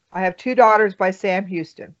have two daughters by Sam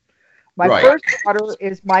Houston. My first daughter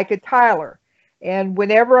is Micah Tyler. And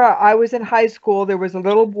whenever I was in high school, there was a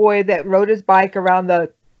little boy that rode his bike around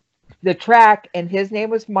the track, and his name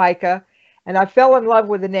was Micah. And I fell in love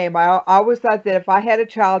with the name. I always thought that if I had a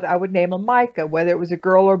child, I would name him Micah. Whether it was a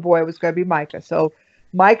girl or a boy, it was going to be Micah. So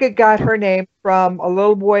Micah got her name from a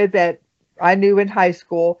little boy that I knew in high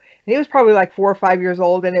school. And he was probably like 4 or 5 years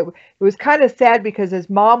old. And it was kind of sad because his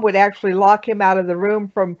mom would actually lock him out of the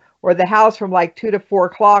room or the house from like 2 to 4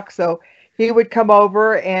 o'clock. So he would come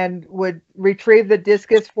over and would retrieve the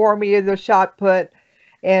discus for me, the shot put,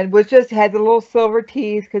 and had the little silver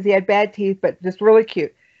teeth because he had bad teeth, but just really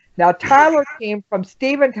cute. Now, Tyler came from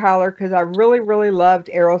Steven Tyler because I really, really loved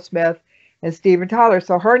Aerosmith and Steven Tyler.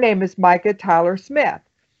 So her name is Micah Tyler Smith.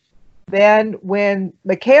 Then when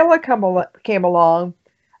Mikala came along,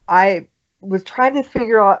 I was trying to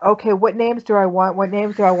figure out, okay, what names do I want? What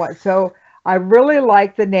names do I want? So I really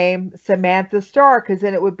like the name Samantha Starr because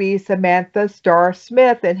then it would be Samantha Starr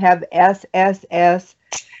Smith and have SSS as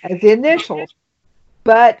the initials.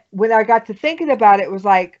 But when I got to thinking about it, it was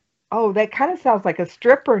like, oh, that kind of sounds like a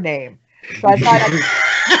stripper name. So I thought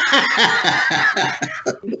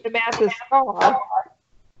Samantha Starr.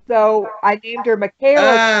 So I named her Mikala.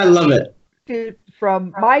 I love it.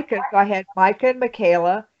 From Micah. So I had Micah and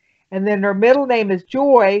Mikala. And then her middle name is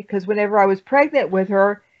Joy because whenever I was pregnant with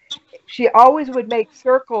her, she always would make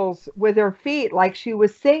circles with her feet like she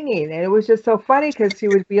was singing. And it was just so funny because she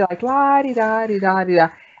would be like, la-di-da-di-da-di-da.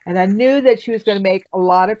 And I knew that she was going to make a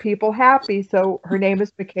lot of people happy. So her name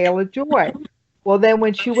is Mikala Joy. Well, then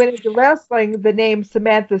when she went into wrestling, the name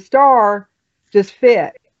Samantha Starr just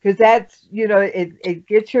fit because that's, it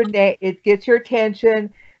gets your name, it gets your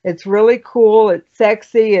attention. It's really cool. It's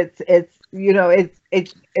sexy. It's great.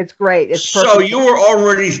 It's perfect. So you were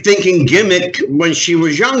already thinking gimmick when she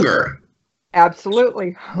was younger.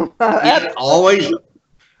 Absolutely. Yeah,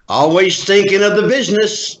 always thinking of the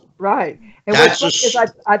business. Right. And I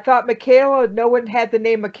thought Mikala, no one had the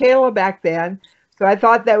name Mikala back then. So I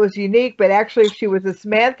thought that was unique. But actually, if she was a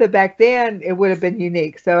Samantha back then, it would have been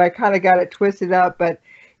unique. So I kind of got it twisted up. But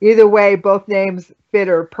either way, both names fit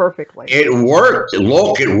her perfectly. It worked.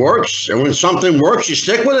 Look, it works. And when something works, you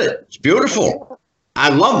stick with it. It's beautiful. I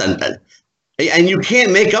love that. And you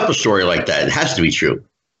can't make up a story like that. It has to be true.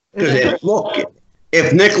 Because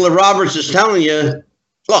if Nickla Roberts is telling you,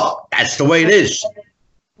 look, that's the way it is.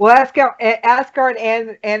 Well, Asgard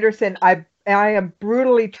Anderson, I am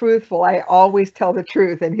brutally truthful. I always tell the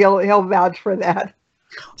truth, and he'll vouch for that.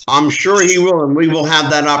 I'm sure he will, and we will have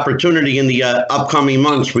that opportunity in the upcoming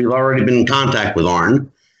months. We've already been in contact with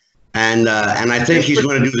Arn, and I think he's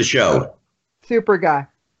going to do the show. Super guy.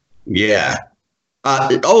 Yeah.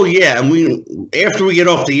 Yeah, and after we get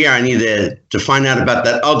off the air, I need to find out about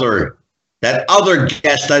that other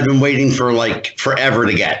guest I've been waiting for like forever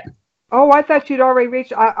to get. Oh, I thought you'd already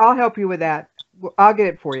reached. I'll help you with that. I'll get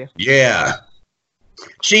it for you. Yeah.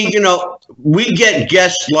 See, we get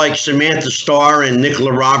guests like Samantha Starr and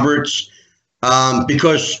Nickla Roberts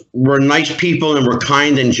because we're nice people and we're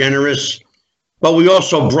kind and generous, but we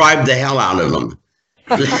also bribe the hell out of them.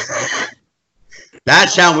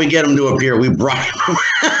 That's how we get them to appear. We bribe them.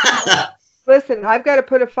 Listen, I've got to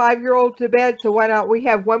put a 5-year-old to bed, so why not? We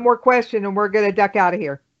have one more question and we're going to duck out of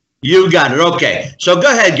here. You got it. Okay. So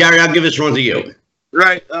go ahead, Gary. I'll give this one to you.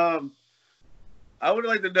 Right. I would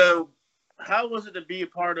like to know, how was it to be a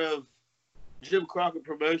part of Jim Crockett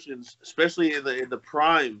Promotions, especially in the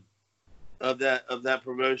prime of that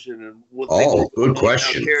promotion, and what good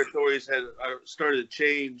question. How territories had started to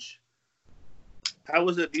change. How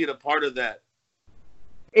was it being a part of that?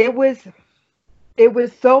 It was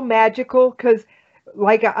so magical because,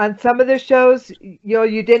 like on some of the shows,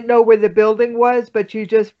 you didn't know where the building was, but you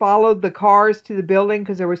just followed the cars to the building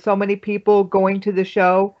because there were so many people going to the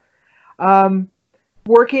show.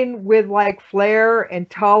 Working with like Flair and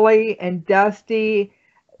Tully and Dusty,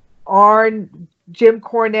 Arn, Jim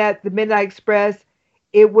Cornette, the Midnight Express,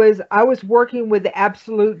 I was working with the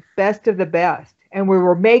absolute best of the best, and we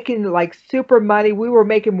were making like super money. We were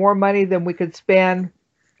making more money than we could spend.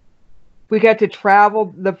 We got to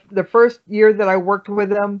travel. The first year that I worked with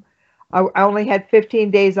them, I only had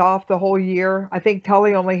 15 days off the whole year. I think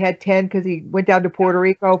Tully only had 10 because he went down to Puerto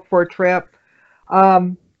Rico for a trip.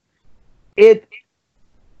 It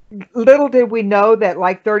little did we know that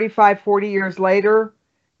like 35, 40 years later,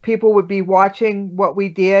 people would be watching what we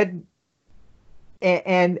did.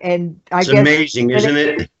 And I It's guess amazing, isn't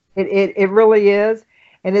it? It really is.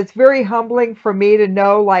 And it's very humbling for me to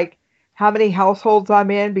know like how many households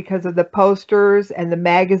I'm in because of the posters and the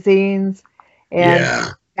magazines. And Yeah.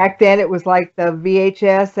 back then it was like the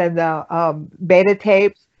VHS and the beta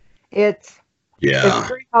tapes. It's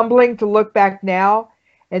very humbling to look back now.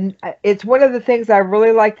 And it's one of the things I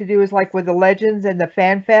really like to do is like with the Legends and the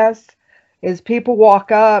Fan Fest is people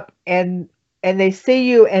walk up and they see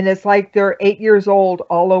you and it's like they're 8 years old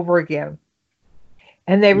all over again.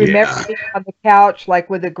 And they remember being on the couch like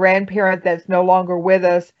with a grandparent that's no longer with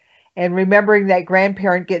us and remembering that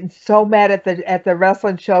grandparent getting so mad at the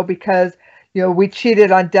wrestling show because we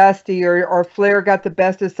cheated on Dusty or Flair got the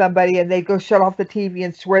best of somebody and they'd go shut off the TV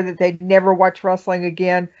and swear that they'd never watch wrestling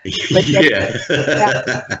again. But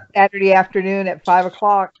Saturday afternoon at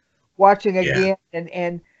 5:00 watching again.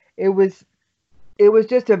 And it was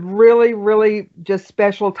just a really, really just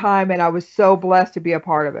special time. And I was so blessed to be a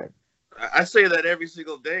part of it. I say that every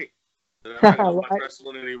single day. I'm not going to watch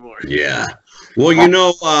wrestling anymore. Yeah. Well,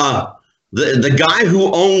 the guy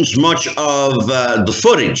who owns much of the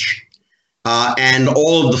footage and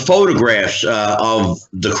all of the photographs of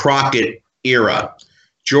the Crockett era,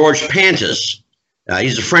 George Pantis,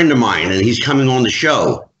 he's a friend of mine, and he's coming on the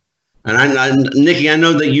show. And Nikki, I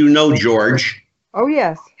know that you know George. Oh,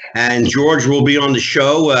 yes. And George will be on the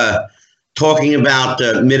show talking about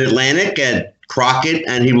Mid-Atlantic at Crockett,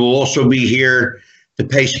 and he will also be here to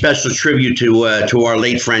pay special tribute to our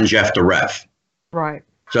late friend Jeff the Ref. Right.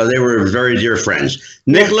 So they were very dear friends.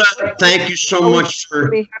 Nickla, thank you so much for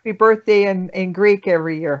happy birthday in Greek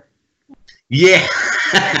every year. Yeah.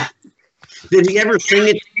 Did he ever sing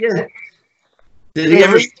it to you? Did he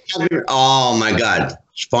ever? Oh my God,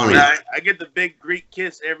 it's funny. I get the big Greek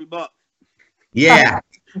kiss every month. Yeah,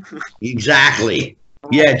 exactly.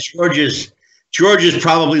 Yeah, George is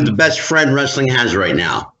probably the best friend wrestling has right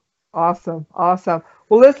now. Awesome.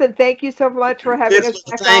 Well, listen, thank you so much for having us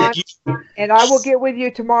back on. You. And I will get with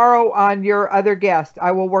you tomorrow on your other guest.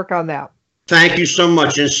 I will work on that. Thank you so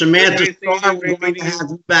much. And Samantha Starr, we're going to have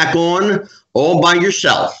you back on all by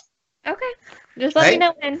yourself. Okay. Just let me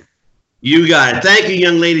know when. You got it. Thank you,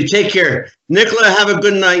 young lady. Take care. Nickla, have a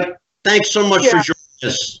good night. Thanks so much for joining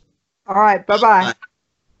us. All right. Bye-bye.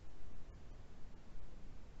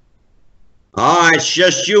 All right. It's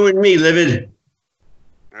just you and me, Livid.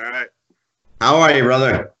 All right. How are you,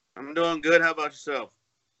 brother? I'm doing good. How about yourself?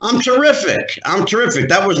 I'm terrific.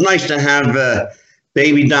 That was nice to have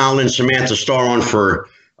BABYDOLL and Samantha Starr on for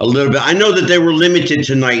a little bit. I know that they were limited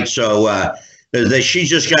tonight, so she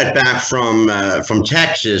just got back from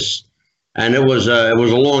Texas, and it was a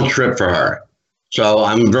long trip for her. So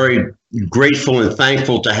I'm very grateful and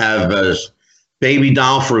thankful to have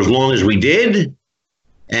BABYDOLL for as long as we did,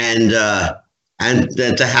 and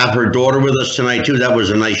to have her daughter with us tonight too. That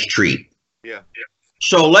was a nice treat. Yeah.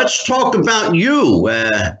 So let's talk about you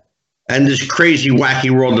and this crazy, wacky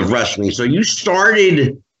world of wrestling. So you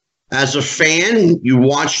started as a fan. You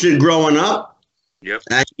watched it growing up. Yep.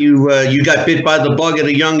 And you got bit by the bug at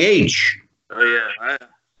a young age. Oh yeah.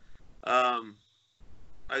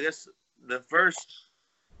 I guess the first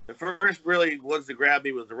really ones to grab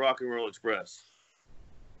me was the Rock and Roll Express.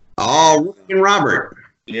 Oh, Rick and Robert.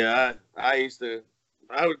 Yeah, I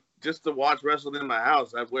would just to watch wrestling in my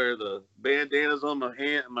house. I'd wear the bandanas on my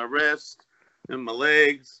hand, my wrist, and my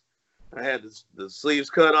legs. I had the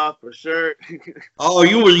sleeves cut off my shirt. Oh,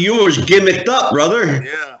 you was gimmicked up, brother.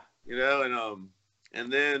 Yeah,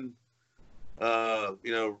 and then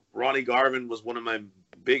Ronnie Garvin was one of my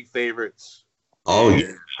big favorites. Oh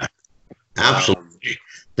yeah, absolutely.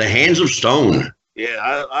 The Hands of Stone.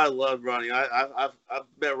 Yeah, I love Ronnie. I've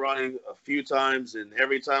met Ronnie a few times, and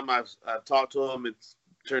every time I've talked to him, it's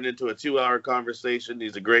turned into a 2-hour conversation.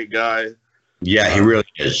 He's a great guy. Yeah, he really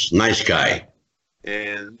is. Nice guy.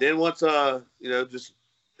 And then once just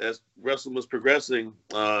as wrestling was progressing,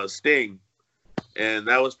 Sting, and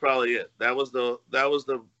that was probably it. That was the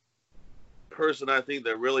person I think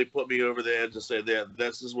that really put me over the edge to say that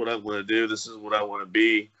this is what I'm going to do. This is what I want to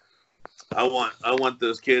be. I want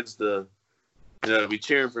those kids to be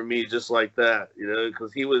cheering for me just like that,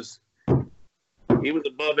 because he was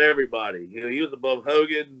above everybody. He was above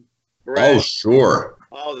Hogan. Brett, oh, sure.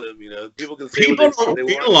 All of them, people can say people don't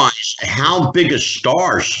realize how big a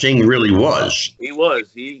star Sting really was. He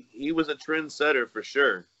was. He was a trendsetter for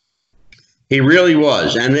sure. He really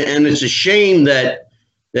was, and it's a shame that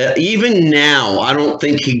Even now, I don't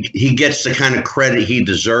think he gets the kind of credit he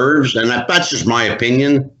deserves, and that's just my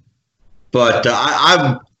opinion. But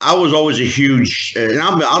I was always a huge, and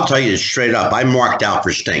I'll tell you straight up, I marked out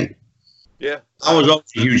for Sting. Yeah, I was always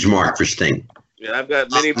a huge mark for Sting. Yeah, I've got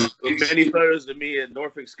many photos of me at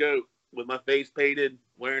Norfolk Scope with my face painted,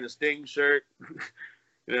 wearing a Sting shirt,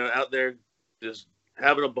 out there just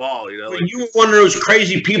having a ball. Like, you were one of those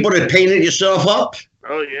crazy people that painted yourself up?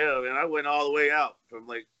 Oh yeah, man, I went all the way out from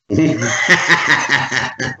like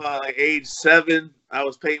age 7. I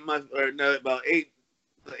was painting about 8.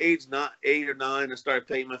 Age not 8 or 9, I started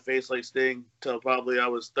painting my face like Sting till probably I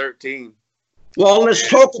was 13. Well, let's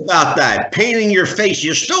talk about that. Painting your face.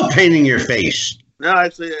 You're still painting your face. No,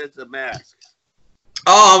 actually, it's a mask.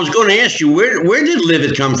 Oh, I was going to ask you, where did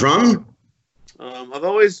Livid come from? I've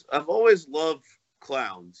always loved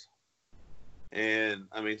clowns, and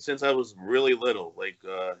I mean, since I was really little, like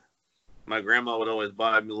my grandma would always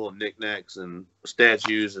buy me little knickknacks and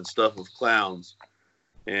statues and stuff of clowns,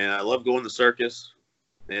 and I loved going to the circus.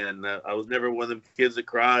 And I was never one of them kids that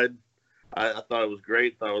cried. I thought it was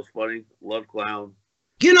great. Thought it was funny. Loved clowns.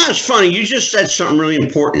 It's funny. You just said something really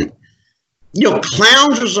important.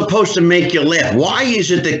 Clowns are supposed to make you laugh. Why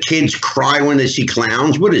is it that kids cry when they see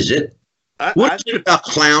clowns? What is it? What is it about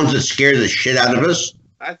clowns that scare the shit out of us?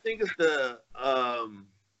 I think it's the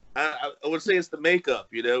I would say it's the makeup.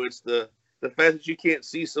 It's the fact that you can't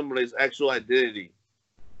see somebody's actual identity.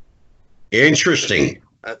 Interesting.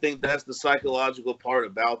 I think that's the psychological part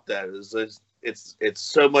about that. Is it's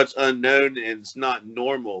so much unknown and it's not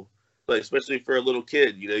normal. Like, especially for a little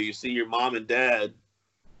kid, you see your mom and dad,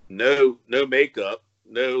 no makeup,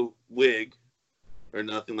 no wig, or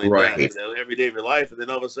nothing like that. Every day of your life, and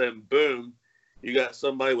then all of a sudden, boom, you got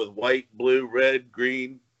somebody with white, blue, red,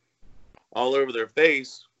 green, all over their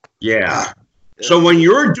face. Yeah. So when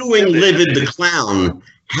you're doing Livid the Clown,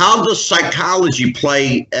 how does psychology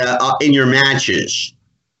play in your matches?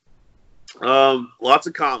 Lots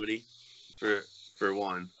of comedy, for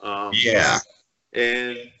one. Yeah.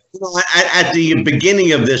 And at the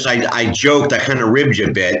beginning of this, I joked, I kind of ribbed you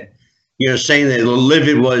a bit, saying that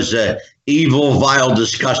Livid was evil, vile,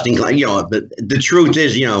 disgusting. The truth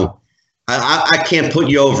is, I can't put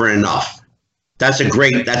you over enough. That's a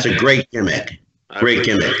great gimmick. Great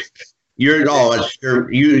gimmick. You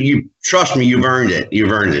trust me, you've earned it.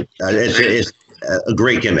 It's a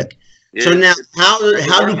great gimmick. Yeah, so now, how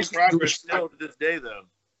do progress still to this day, though?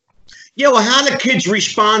 Yeah, well, how do kids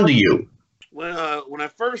respond to you? When I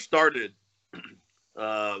first started,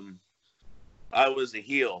 I was a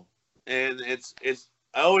heel, and I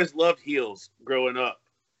always loved heels growing up.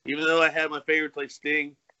 Even though I had my favorites like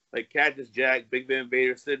Sting, like Cactus Jack, Big Van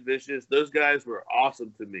Vader, Sid Vicious, those guys were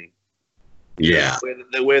awesome to me. Yeah,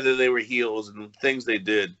 the way that they were heels and things they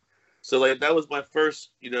did. So that was my first,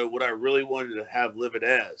 what I really wanted to have Livid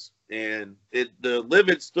as. And the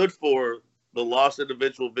Livid stood for the lost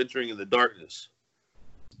individual venturing in the darkness.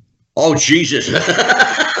 Oh, Jesus.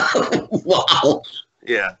 Wow.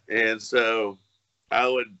 Yeah. And so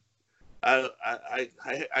I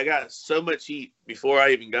got so much heat before I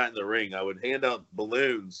even got in the ring. I would hand out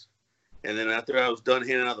balloons. And then after I was done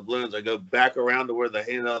handing out the balloons, I go back around to where they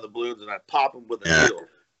handed out the balloons and I pop them with a needle.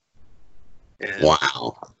 And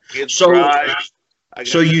wow.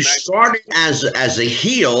 So you started as a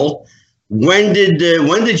heel. When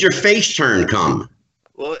did your face turn come?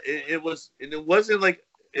 Well, it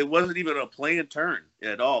wasn't even a planned turn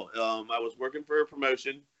at all. I was working for a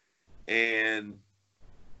promotion, and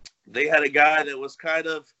they had a guy that was kind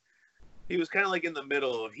of like in the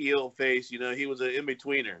middle of heel face. He was an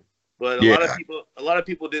in-betweener. But a lot of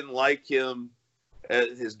people didn't like him,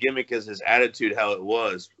 his gimmick, as his attitude, how it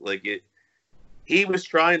was. He was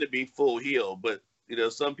trying to be full heel, but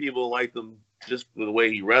some people liked him just the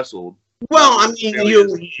way he wrestled. Well, I mean,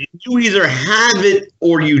 you either have it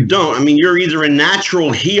or you don't. I mean, you're either a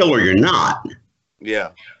natural heel or you're not. Yeah,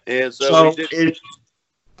 and so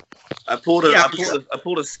I pulled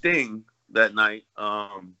a Sting that night.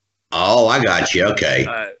 Oh, I got you. Okay.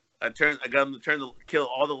 I got him to kill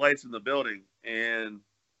all the lights in the building, and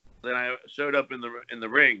then I showed up in the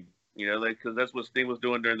ring. Because that's what Sting was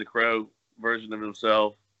doing during the Crow version of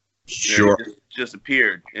himself. Sure. He just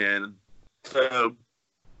appeared, and so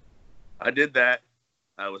I did that.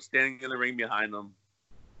 I was standing in the ring behind them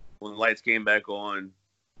when the lights came back on.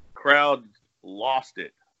 Crowd lost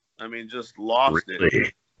it. I mean, just lost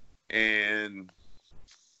it. And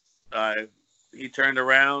he turned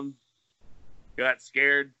around, got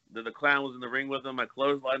scared that the clown was in the ring with him. I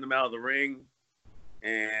clotheslined him out of the ring,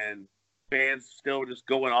 and fans still were just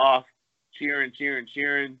going off, cheering.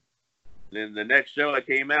 Then the next show I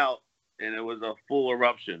came out, and it was a full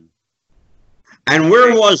eruption. And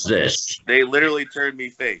where was this? They literally turned me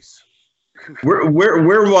face. Where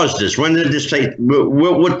was this? When did this take?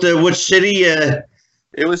 What city?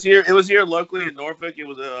 It was here locally in Norfolk. It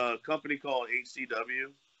was a company called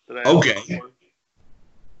HCW that I Okay.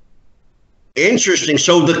 Interesting.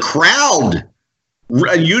 So the crowd,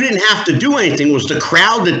 you didn't have to do anything. It was the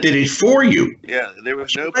crowd that did it for you. Yeah, there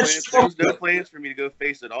was no plans. There was no plans for me to go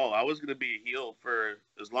face at all. I was going to be a heel for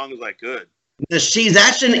as long as I could. Now, see,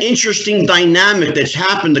 that's an interesting dynamic that's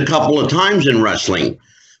happened a couple of times in wrestling,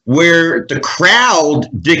 where the crowd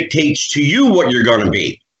dictates to you what you're going to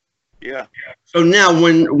be. Yeah. So now,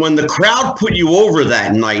 when the crowd put you over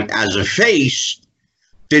that night as a face,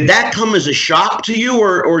 did that come as a shock to you,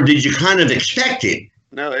 or did you kind of expect it?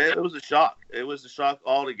 No, it was a shock. It was a shock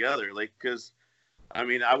altogether. Like, because, I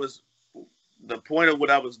mean, the point of what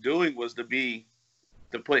I was doing was to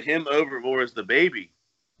put him over more as the baby.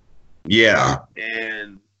 Yeah.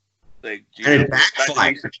 And, like, and it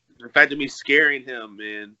backfired. The fact of me scaring him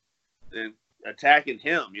and attacking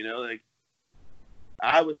him, like,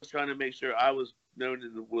 I was trying to make sure I was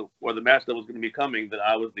known or the match that was going to be coming, that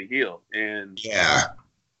I was the heel. And yeah,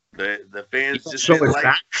 the fans just so it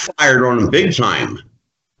backfired on them big time.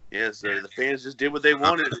 Yeah, so the fans just did what they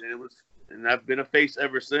wanted, and I've been a face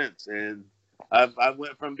ever since. And I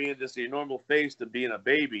went from being just a normal face to being a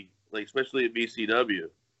baby, like especially at BCW.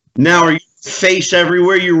 Now, are you face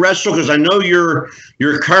everywhere you wrestle? Because I know you're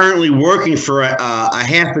currently working for a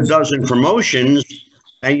half a dozen promotions,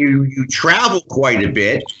 and you travel quite a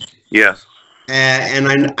bit. Yes.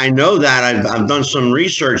 And I know that I've done some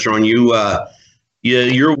research on you.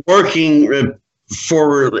 You're working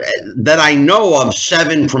for that I know of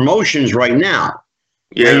 7 promotions right now.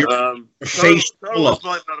 Yeah. Face total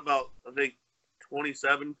about I think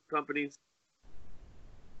 27 companies.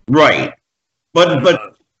 Right,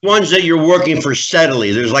 but ones that you're working for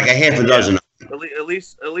steadily, there's like a half a dozen. At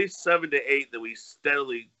least 7 to 8 that we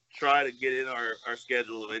steadily try to get in our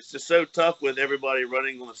schedule. It's just so tough with everybody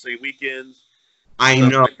running on the same weekends. I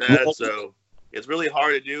know. Like that. So it's really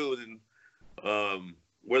hard to do. And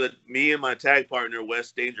me and my tag partner,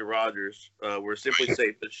 Wes Danger Rogers, we're Simply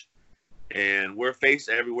Safish, and we're face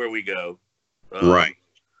everywhere we go. Right.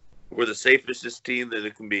 We're the safest team that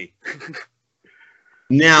it can be.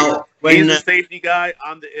 Now, he's the safety guy,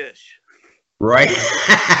 I'm the ish. Right.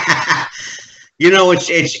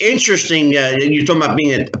 It's interesting. You're talking about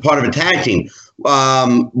being a part of a tag team.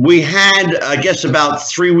 We had, I guess, about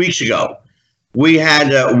 3 weeks ago, we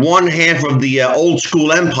had one half of the old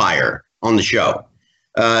school Empire on the show.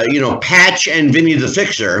 Patch and Vinny the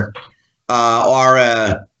Fixer are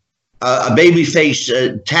a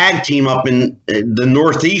babyface tag team up in the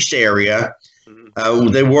Northeast area.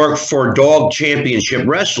 They work for Dog Championship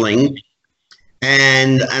Wrestling,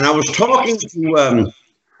 and I was talking to.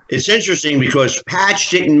 It's interesting because Patch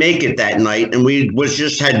didn't make it that night, and we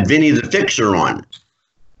just had Vinny the Fixer on,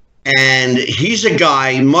 and he's a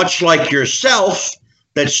guy much like yourself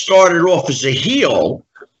that started off as a heel,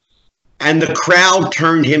 and the crowd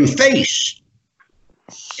turned him face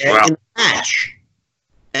in the match,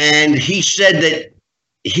 and he said that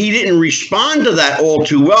he didn't respond to that all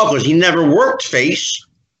too well because he never worked face,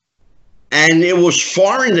 and it was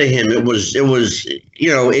foreign to him. It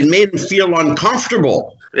it made him feel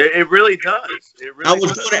uncomfortable. It really does. It really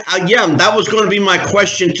that was going to be my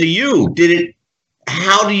question to you.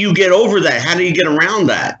 How do you get over that? How do you get around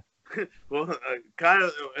that? Well, kind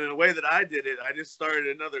of in a way that I did it, I just started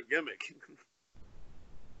another gimmick.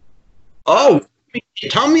 Oh,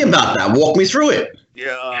 tell me about that. Walk me through it.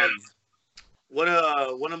 Yeah, one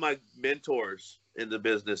of my mentors in the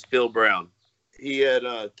business, Phil Brown, he had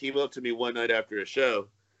came up to me one night after a show,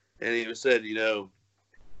 and he said,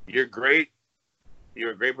 "You're great.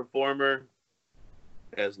 You're a great performer,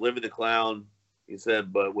 as Living the Clown." He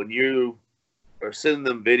said, "But when you are sending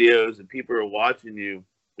them videos and people are watching you,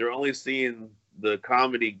 they're only seeing the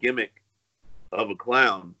comedy gimmick of a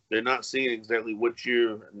clown. They're not seeing exactly what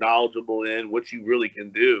you're knowledgeable in, what you really can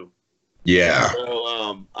do." Yeah.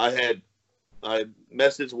 So I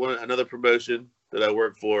messaged another promotion that I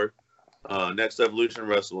work for, Next Evolution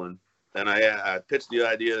Wrestling, and I pitched the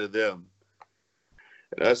idea to them.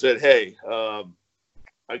 And I said, "Hey,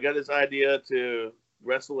 I got this idea to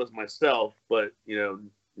wrestle as myself, but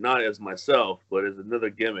not as myself, but as another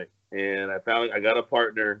gimmick." And I got a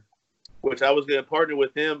partner, which I was going to partner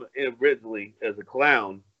with him originally as a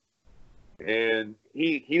clown, and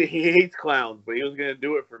he hates clowns, but he was going to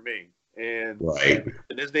do it for me. And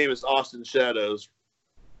his name is Austin Shadows.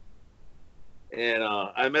 And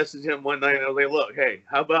I messaged him one night, and I was like, "Look, hey,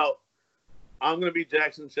 how about I'm going to be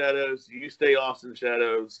Jackson Shadows, you stay Austin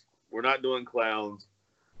Shadows. We're not doing clowns.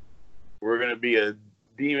 We're going to be a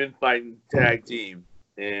demon fighting tag team.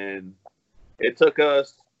 And it took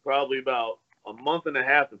us probably about a month and a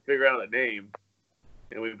half to figure out a name,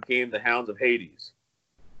 and we became the Hounds of Hades.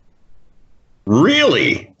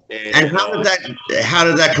 Really? And how did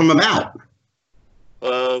that come about?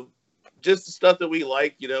 Just the stuff that we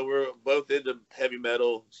like. You know, we're both into heavy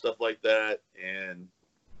metal, stuff like that. And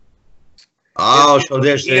so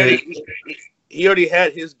there's he already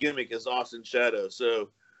had his gimmick as Austin Shadow, so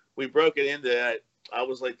we broke it into that. I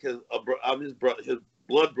was like I'm his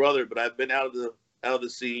blood brother, but I've been out of the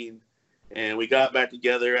scene, and we got back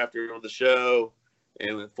together after on the show,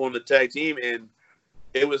 and we formed a tag team, and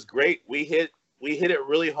it was great. We hit it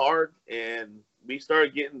really hard, and we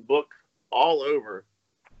started getting booked all over.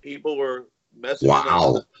 People were messaging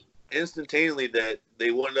us instantaneously that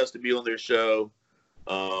they wanted us to be on their show.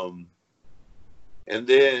 And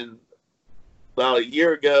then about a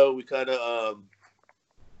year ago, we kind of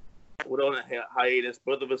went on a hiatus.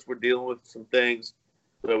 Both of us were dealing with some things,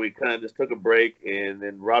 so we kind of just took a break. And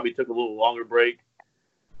then Robbie took a little longer break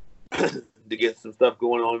to get some stuff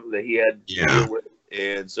going on that he had to deal with.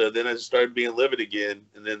 And so then I just started being livid again.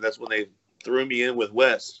 And then that's when they threw me in with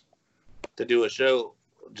Wes to do a show,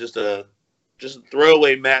 just a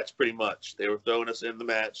throwaway match, pretty much. They were throwing us in the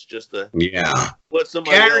match just to put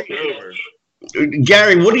somebody else over.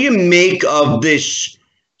 Gary, what do you make of this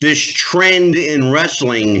trend in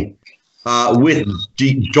wrestling with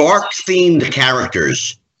the dark-themed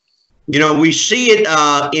characters? You know, we see it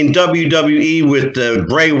in WWE with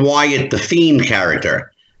Bray Wyatt, the Fiend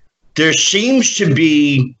character. There seems to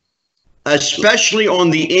be, especially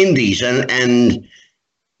on the indies, and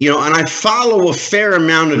you know, and I follow a fair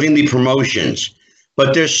amount of indie promotions,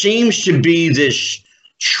 but there seems to be this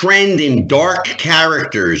trend in dark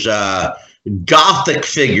characters, gothic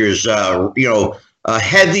figures,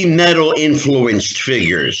 heavy metal influenced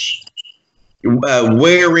figures,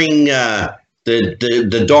 wearing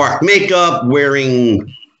the dark makeup,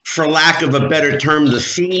 wearing, for lack of a better term, the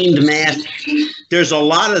Fiend mask. There's a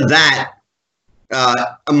lot of that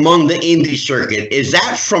among the indie circuit. Is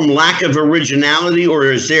that from lack of originality,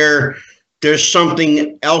 or is there's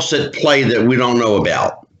something else at play that we don't know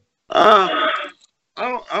about? I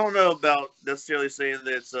don't know about necessarily saying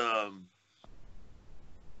that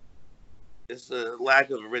it's a lack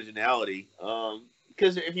of originality.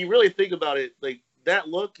 Because if you really think about it, like, that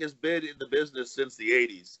look has been in the business since the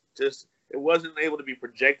 80s. Just it wasn't able to be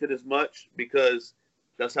projected as much because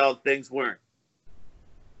that's how things weren't.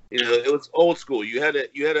 You know, it was old school. You had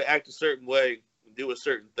to act a certain way and do a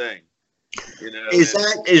certain thing. You know, is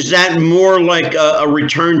that more like a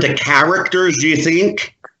return to characters, do you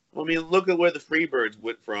think? I mean, look at where the Freebirds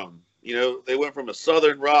went from. You know, they went from a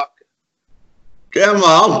Southern rock. Yeah,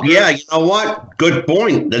 well, yeah. You know what? Good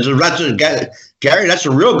point. Gary. That's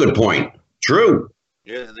a real good point. True.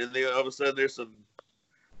 Yeah, and then all of a sudden there's some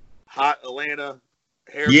hot Atlanta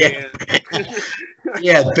hair band.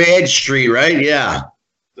 Yeah, Bad Street, right? Yeah.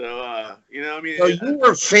 So, you know, I mean, so you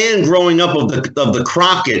were a fan growing up of the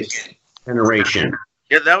Crockett generation.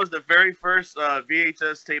 Yeah, that was the very first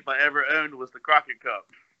VHS tape I ever owned was the Crockett Cup.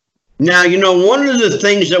 Now, you know, one of the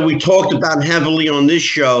things that we talked about heavily on this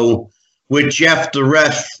show with Jeff the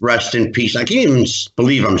Ref, rest in peace. I can't even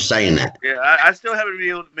believe I'm saying that. Yeah, I still haven't been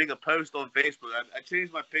able to make a post on Facebook. I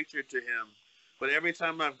changed my picture to him, but every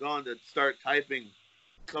time I've gone to start typing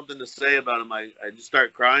something to say about him, I just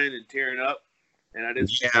start crying and tearing up. And I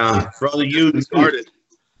just brother, you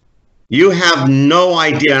have no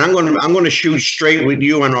idea. And I'm going to shoot straight with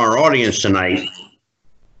you and our audience tonight.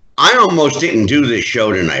 I almost didn't do this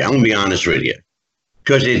show tonight. I'm going to be honest with you,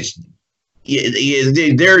 because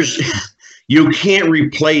you can't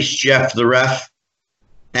replace Jeff the Ref,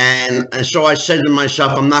 and so I said to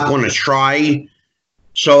myself, I'm not going to try.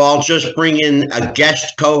 So I'll just bring in a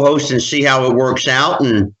guest co-host and see how it works out,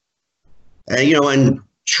 and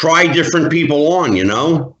try different people on, you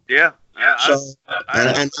know? Yeah. I'm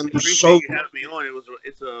so you having me on.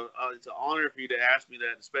 It's an honor for you to ask me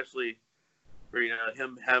that, especially for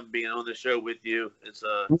him being on the show with you.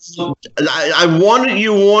 I wanted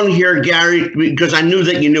you on here, Gary, because I knew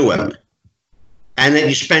that you knew him, and that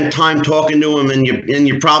you spent time talking to him, and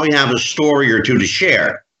you probably have a story or two to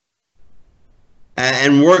share.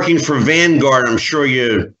 And working for Vanguard, I'm sure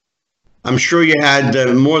you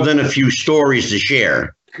had more than a few stories to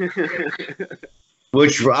share,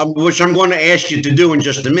 which I'm going to ask you to do in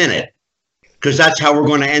just a minute, because that's how we're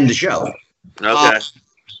going to end the show. Okay.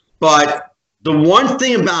 But the one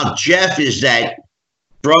thing about Jeff is that,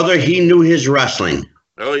 brother, he knew his wrestling.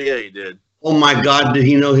 Oh yeah, he did. Oh my God, did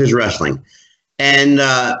he know his wrestling? And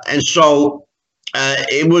so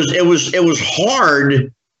it was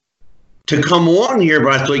hard to come on here,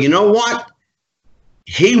 but I thought, you know what?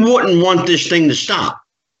 He wouldn't want this thing to stop.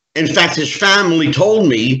 In fact, his family told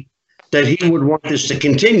me that he would want this to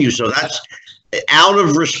continue. So that's out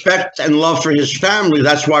of respect and love for his family.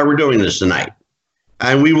 That's why we're doing this tonight.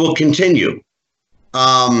 And we will continue.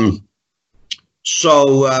 So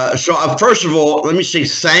first of all, let me say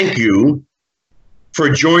thank you for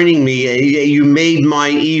joining me. You made my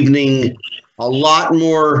evening a lot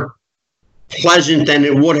more pleasant than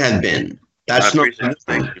it would have been. That's number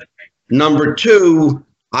one. Number two,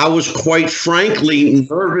 I was quite frankly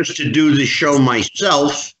nervous to do the show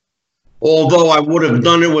myself. Although I would have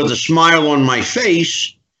done it with a smile on my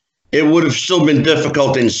face, it would have still been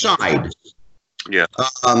difficult inside. Yeah.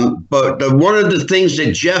 But one of the things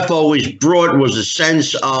that Jeff always brought was a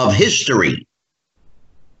sense of history.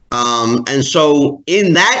 And so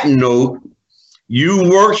in that note, you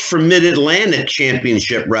worked for Mid-Atlantic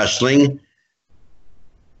Championship Wrestling,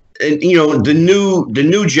 and, you know, the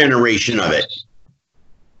new generation of it.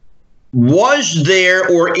 Was there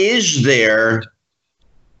or is there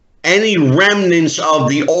any remnants of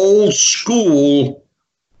the old school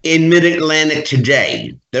in Mid-Atlantic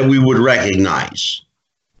today that we would recognize?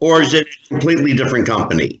 Or is it a completely different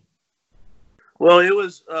company? Well, it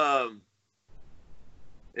was,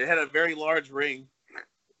 it had a very large ring.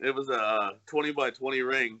 It was a 20 by 20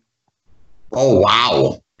 ring. Oh,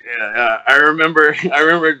 wow. Yeah, I remember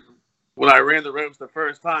when I ran the ropes the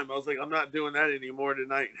first time, I was like, I'm not doing that anymore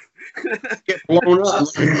tonight. Get blown up.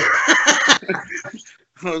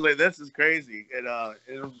 I was like, this is crazy.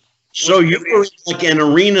 So you were like an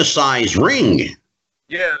arena-sized ring.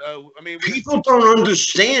 Yeah, I mean, people don't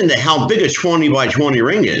understand how big a 20 by 20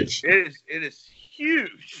 ring is. It is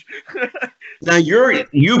huge. Now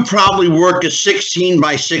you probably work a 16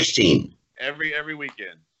 by 16 every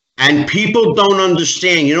weekend. And people don't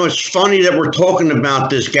understand. You know, it's funny that we're talking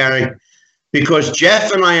about this, Gary, because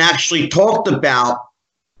Jeff and I actually talked about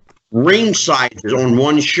ring sizes on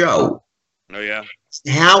one show. Oh, yeah.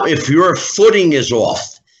 How if your footing is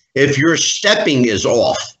off, if your stepping is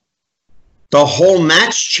off, the whole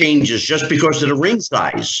match changes just because of the ring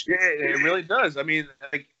size. Yeah, it really does. I mean,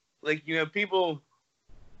 like you know, people,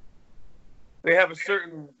 they have a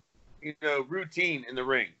certain, you know, routine in the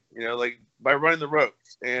ring, you know, like by running the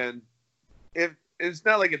ropes. And it's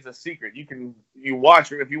not like it's a secret. If you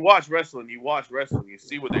watch wrestling, you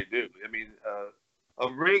see what they do. I mean,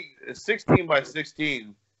 a ring, a 16 by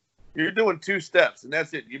 16, you're doing 2 steps, and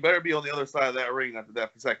that's it. You better be on the other side of that ring after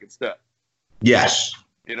that second step. Yes.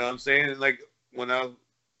 You know what I'm saying? Like when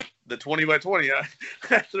the 20 by 20,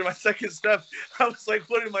 after my second step, I was like,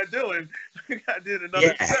 what am I doing? I did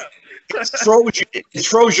another step. It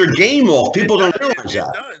throws your game off. People don't realize that.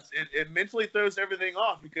 It does. It mentally throws everything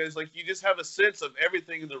off because, like, you just have a sense of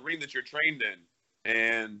everything in the ring that you're trained in.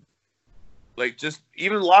 And, like, just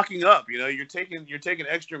even locking up, you know, you're taking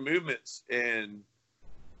extra movements and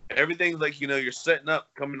everything's like, you know, you're setting up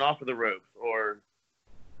coming off of the ropes or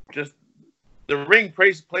just the ring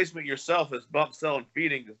placement yourself as bump, sell, and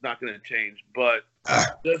feeding is not going to change. But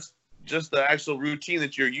just the actual routine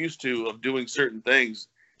that you're used to of doing certain things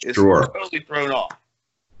is totally thrown off.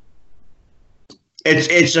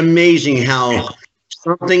 It's amazing how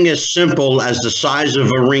something as simple as the size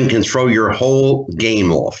of a ring can throw your whole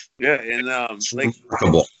game off. Yeah, and like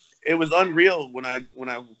it was unreal when I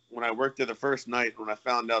worked there the first night when I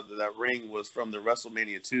found out that ring was from the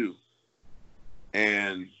WrestleMania 2,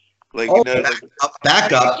 and like you know,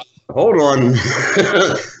 back up, hold on,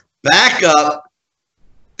 back up.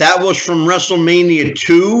 That was from WrestleMania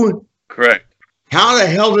 2. Correct. How the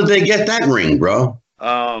hell did they get that ring, bro?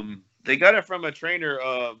 They got it from a trainer.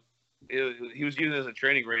 He was using it as a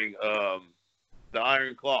training ring, the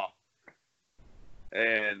Iron Claw,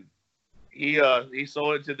 and he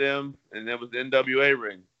sold it to them, and that was the NWA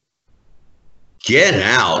ring. Get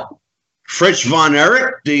out, Fritz Von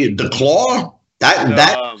Erich, the Claw.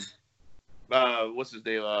 What's his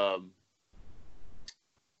name?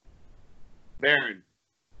 Baron.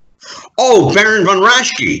 Oh, Baron Von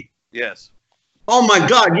Raschke. Yes. Oh my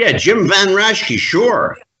God, yeah, Jim Van Raschke,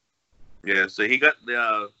 sure. Yeah, so he got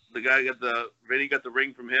the guy got the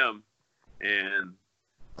ring from him, and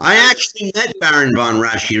I actually met Baron Von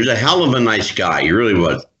Raschke. He was a hell of a nice guy. He really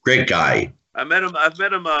was. Great guy. I've met him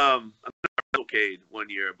Arcade one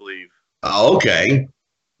year, I believe. Oh, okay.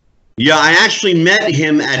 Yeah, I actually met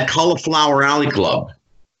him at Cauliflower Alley Club.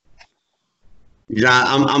 Yeah,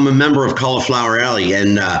 I'm a member of Cauliflower Alley,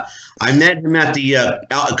 and I met him at the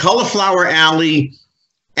Cauliflower Alley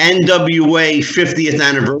NWA 50th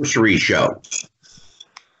anniversary show.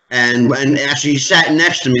 and actually he sat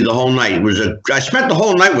next to me the whole night. I spent the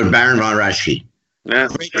whole night with Baron von Raschke. Yeah,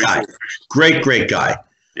 Great guy. Great guy.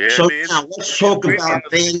 Yeah, So man, now let's talk about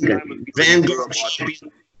Vanguard.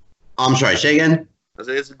 I'm sorry, say again? I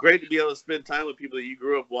said, it's great to be able to spend time with people that you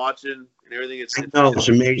grew up watching and everything. It's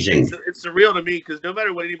amazing. It's surreal to me because no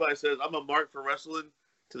matter what anybody says, I'm a mark for wrestling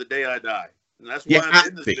to the day I die. And that's why I'm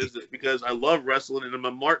in this business, because I love wrestling and I'm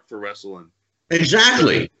a mark for wrestling.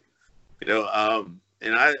 Exactly. You know,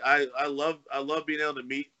 and I love being able to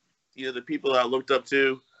meet, you know, the people that I looked up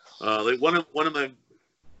to. Like one of my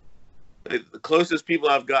the closest people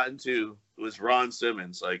I've gotten to was Ron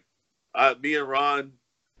Simmons. Like me and Ron,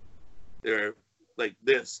 they're like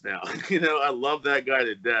this now. You know, I love that guy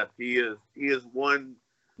to death. He is one.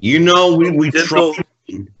 You know, we gentle,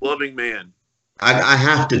 loving man. I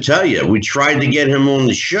have to tell you, we tried to get him on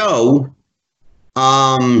the show,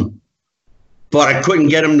 but I couldn't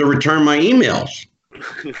get him to return my emails.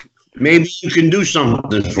 Maybe you can do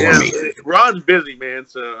something for me. Ron's busy, man,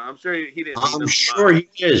 so I'm sure he didn't. I'm sure he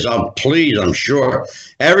is. Please, I'm sure.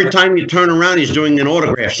 Every time you turn around, he's doing an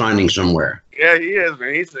autograph signing somewhere. Yeah, he is,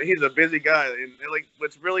 man. He's a busy guy, and like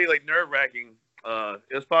what's really like nerve-wracking.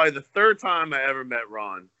 It was probably the third time I ever met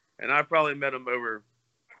Ron, and I probably met him over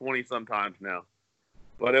 20 sometimes now.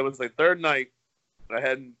 But it was the third night. I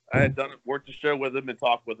had worked the show with him and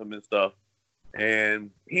talked with him and stuff, and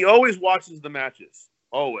he always watches the matches.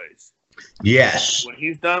 Always. Yes. When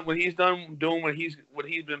he's done doing what he's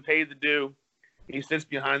been paid to do, he sits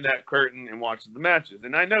behind that curtain and watches the matches.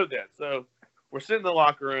 And I know that. So we're sitting in the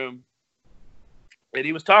locker room, and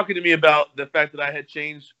he was talking to me about the fact that I had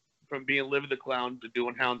changed from being Living the Clown to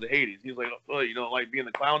doing Hounds of Hades. He's like, "Oh, you don't like being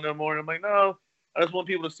the clown no more?" And I'm like, "No, I just want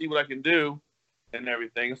people to see what I can do and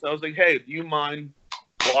everything." So I was like, "Hey, do you mind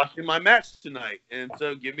watching my match tonight? And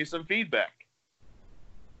so give me some feedback."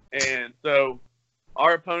 And so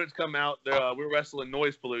our opponents come out. We're wrestling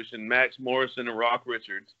Noise Pollution, Max Morrison and Rock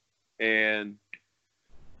Richards, and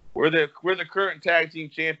we're the current tag team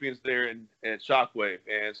champions there at Shockwave.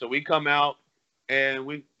 And so we come out, and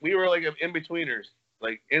we were like in-betweeners,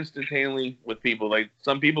 like instantaneously with people. Like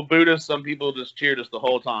some people booed us, some people just cheered us the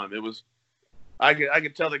whole time. It was I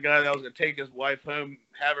could tell the guy that I was gonna take his wife home,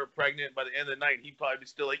 have her pregnant by the end of the night. He'd probably be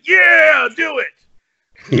still like, "Yeah, do it."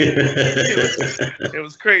 It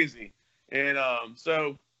was crazy. And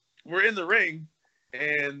so we're in the ring,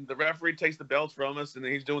 and the referee takes the belts from us, and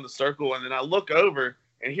then he's doing the circle. And then I look over,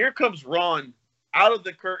 and here comes Ron out of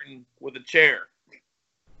the curtain with a chair,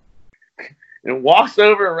 and walks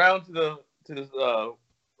over around to the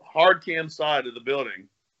hard cam side of the building,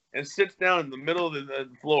 and sits down in the middle of the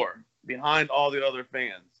floor behind all the other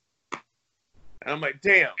fans. And I'm like,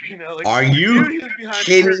 damn, you know, like, are you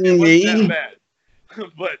kidding me?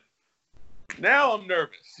 But now I'm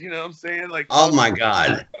nervous, you know what I'm saying? Like, oh my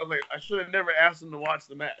God. I'm like, I should have never asked him to watch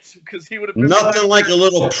the match because he would have been nothing like a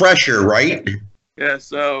little pressure, right? Yeah,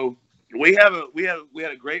 so we had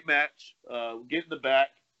a great match. Get in the back,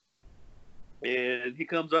 and he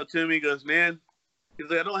comes up to me, he goes, "Man," he's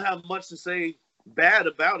like, "I don't have much to say bad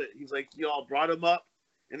about it." He's like, "Y'all brought him up,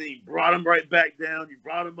 and then you brought him right back down. You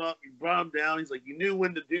brought him up, you brought him down." He's like, "You knew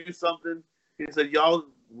when to do something." He said, "Y'all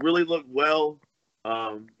really looked well."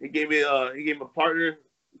 He gave me a partner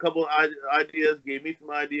a couple of ideas, gave me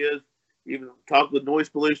some ideas, even talked with Noise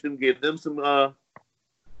Pollution, gave them some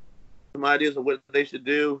ideas of what they should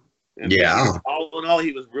do. And yeah. All in all,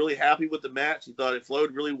 he was really happy with the match. He thought it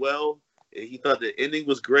flowed really well. He thought the ending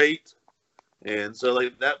was great. And so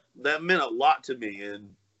like that meant a lot to me.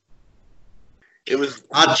 And it was,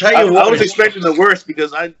 I'll tell you what, I was expecting the worst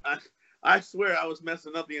because I swear I was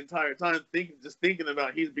messing up the entire time, thinking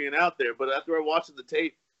about he's being out there. But after I watched the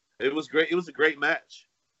tape, it was great. It was a great match.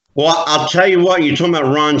 Well, I'll tell you what, you're talking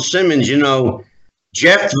about Ron Simmons. You know,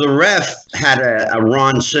 Jeff the Ref had a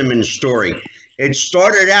Ron Simmons story. It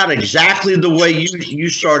started out exactly the way you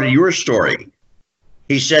started your story.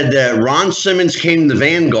 He said that Ron Simmons came to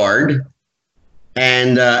Vanguard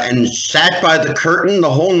and sat by the curtain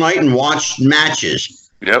the whole night and watched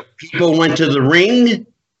matches. Yep. People went to the ring.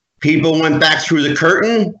 People went back through the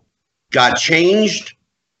curtain, got changed.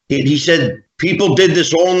 He said people did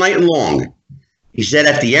this all night long. He said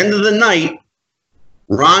at the end of the night,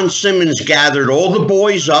 Ron Simmons gathered all the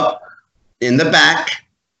boys up in the back.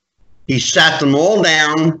 He sat them all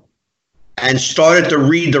down and started to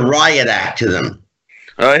read the riot act to them.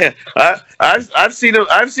 Oh yeah, I've seen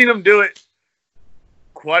him do it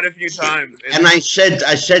quite a few times. And I said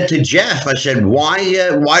to Jeff, I said, why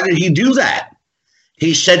did he do that?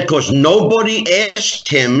 He said, because nobody asked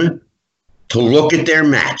him to look at their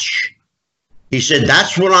match. He said,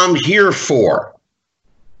 that's what I'm here for,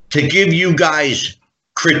 to give you guys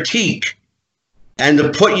critique and to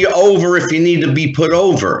put you over if you need to be put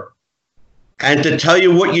over, and to tell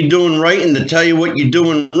you what you're doing right and to tell you what you're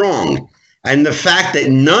doing wrong. And the fact that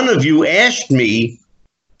none of you asked me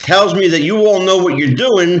tells me that you all know what you're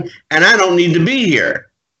doing and I don't need to be here.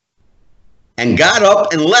 And got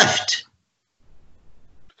up and left.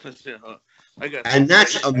 And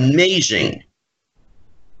that's amazing.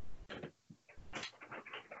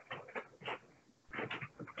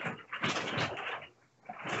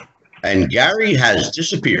 And Gary has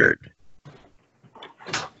disappeared.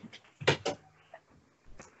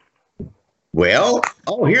 Well,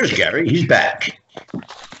 oh, here's Gary. He's back.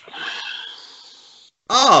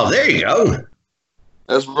 Oh, there you go.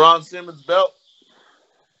 That's Ron Simmons' belt.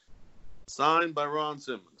 Signed by Ron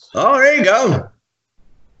Simmons. Oh, there you go.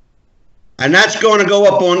 And that's going to go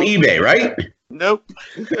up on eBay, right? Nope.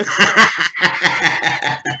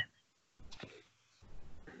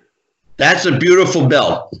 That's a beautiful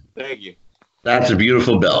belt. Thank you. That's a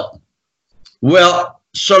beautiful belt. Well,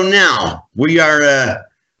 so now we are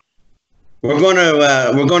we're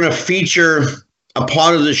going to feature a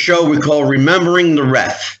part of the show we call Remembering the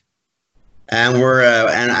Ref. And we're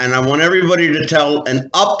and I want everybody to tell an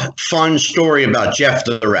fun story about Jeff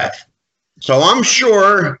the Ref. So I'm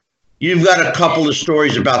sure you've got a couple of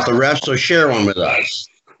stories about the ref, so share one with us.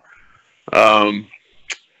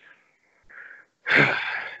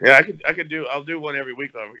 Yeah, I'll do one every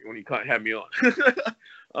week when you can't have me on.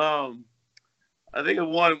 I think of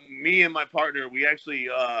one, me and my partner, we actually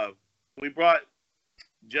we brought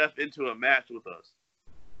Jeff into a match with us.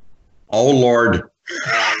 Oh Lord.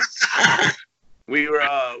 We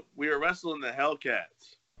were wrestling the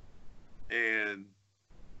Hellcats, and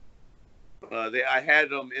I had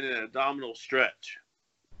them in an abdominal stretch.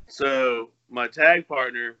 So my tag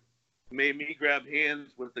partner made me grab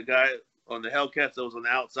hands with the guy on the Hellcats that was on the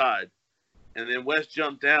outside, and then Wes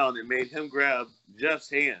jumped down and made him grab Jeff's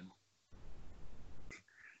hand.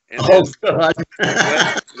 And God.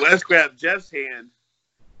 Wes grabbed Jeff's hand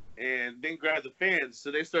and then grabbed the fans.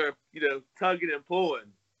 So they started, tugging and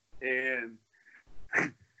pulling, and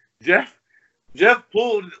Jeff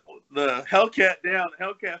pulled the Hellcat down. The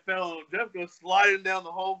Hellcat fell on Jeff, goes sliding down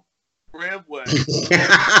the whole rampway.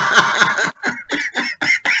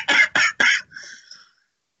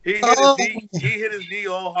 He hit his knee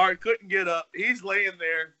all hard, couldn't get up. He's laying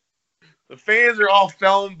there. The fans are all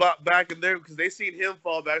falling back in there because they seen him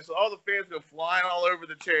fall back. So all the fans go flying all over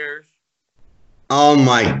the chairs. Oh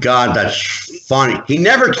my God, that's funny. He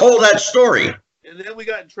never told that story. And then we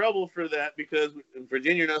got in trouble for that because in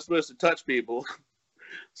Virginia you're not supposed to touch people.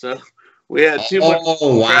 So we had too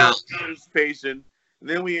much participation. And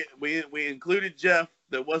then we included Jeff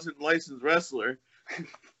that wasn't a licensed wrestler.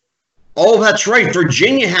 Oh, that's right.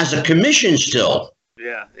 Virginia has a commission still.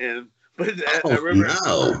 Yeah, I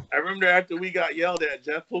remember after we got yelled at,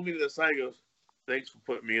 Jeff pulled me to the side and goes, "Thanks for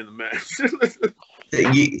putting me in the match."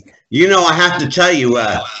 I have to tell you,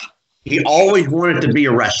 he always wanted to be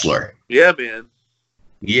a wrestler. Yeah, man.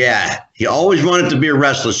 Yeah, he always wanted to be a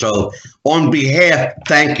wrestler. So on behalf,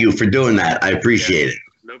 thank you for doing that. I appreciate it.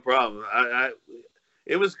 No problem.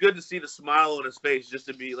 It was good to see the smile on his face, just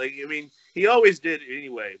to be like, he always did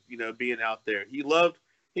anyway, being out there. He loved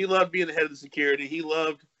being the head of the security. He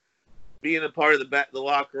loved being a part of the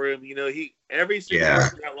locker room. Every single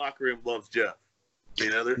person in that locker room loves Jeff.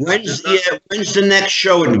 When's the next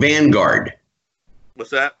show at Vanguard?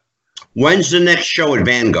 What's that? When's the next show at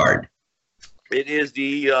Vanguard? It is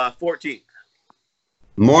the 14th.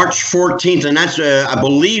 March 14th, and that's, I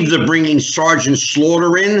believe they're bringing Sergeant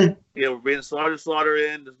Slaughter in. Yeah, we're bringing Sergeant Slaughter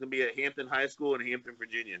in. There's going to be at Hampton High School in Hampton,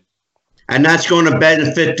 Virginia. And that's going to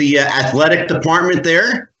benefit the athletic department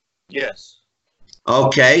there? Yes.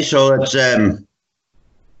 Okay, so it's,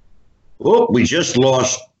 we just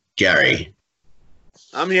lost Gary.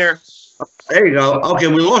 I'm here. There you go. Okay,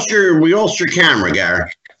 we lost your camera, Gary.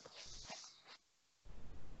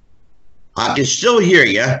 I can still hear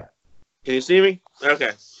you. Can you see me?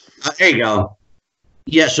 Okay. There you go.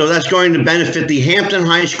 Yeah, so that's going to benefit the Hampton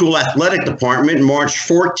High School Athletic Department, March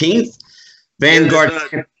 14th. Vanguard.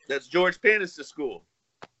 That's George Panis' school.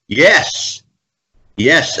 Yes.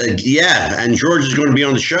 Yes. And George is going to be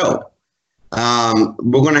on the show.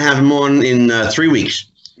 We're going to have him on in 3 weeks.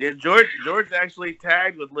 Yeah, George actually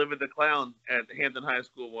tagged with Living the Clown at Hampton High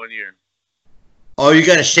School one year. Oh, you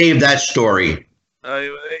got to save that story.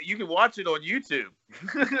 You can watch it on YouTube.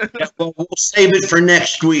 Yeah, well, we'll save it for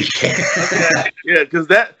next week. Yeah, because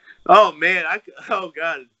that. Oh man,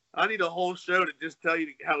 God, I need a whole show to just tell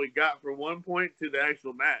you how we got from one point to the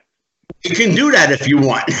actual match. You can do that if you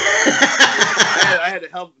want. I had to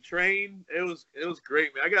help him train. It was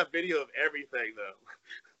great, man. I got video of everything though.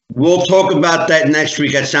 We'll talk about that next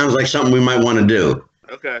week. That sounds like something we might want to do.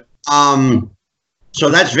 Okay. So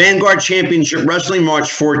that's Vanguard Championship Wrestling, March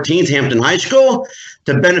 14th, Hampton High School,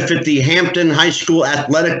 to benefit the Hampton High School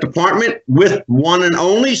Athletic Department with one and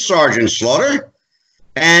only Sergeant Slaughter.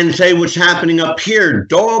 And say what's happening up here,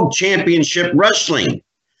 Dog Championship Wrestling.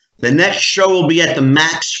 The next show will be at the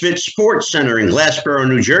Max Fit Sports Center in Glassboro,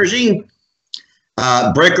 New Jersey.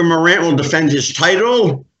 Breaker Morant will defend his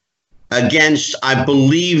title against, I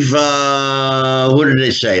believe, what did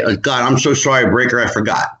they say? Oh, God, I'm so sorry, Breaker, I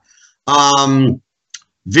forgot.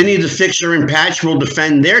 Vinny the Fixer and Patch will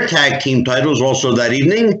defend their tag team titles also that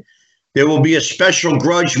evening. There will be a special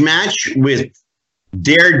grudge match with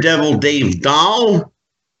Daredevil Dave Dahl.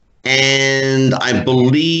 And I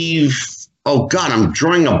believe, oh God, I'm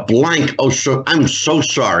drawing a blank. I'm so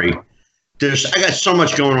sorry. I got so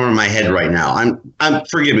much going on in my head right now.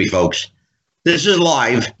 Forgive me, folks. This is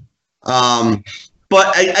live.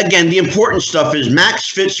 But again, the important stuff is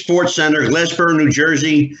Max Fit Sports Center, Glassboro, New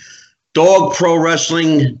Jersey, Dog Pro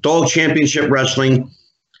Wrestling, Dog Championship Wrestling.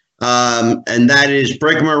 And that is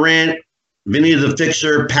Breaker Morant, Vinny the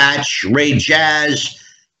Fixer, Patch, Ray Jazz,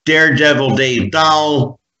 Daredevil Dave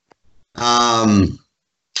Dahl. Oh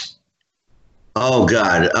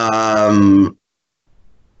God.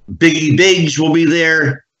 Biggie Biggs will be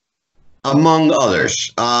there, among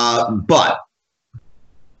others. But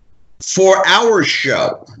for our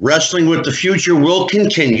show, Wrestling with the Future will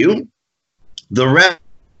continue. The refs,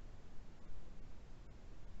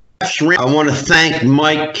 I want to thank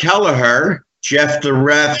Mike Kelleher, Jeff the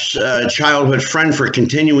Ref's childhood friend, for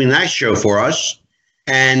continuing that show for us.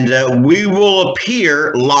 And we will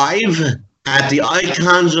appear live at the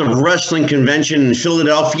Icons of Wrestling Convention in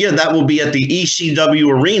Philadelphia. That will be at the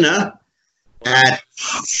ECW Arena at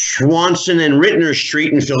Swanson and Rittner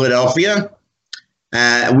Street in Philadelphia.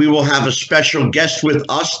 We will have a special guest with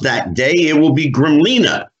us that day. It will be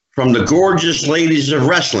Grimlina from the Gorgeous Ladies of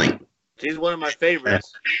Wrestling. She's one of my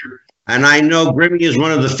favorites. And I know Grimmy is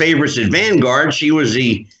one of the favorites at Vanguard. She was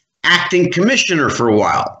the acting commissioner for a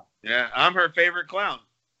while. Yeah, I'm her favorite clown.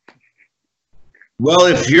 Well,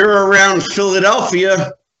 if you're around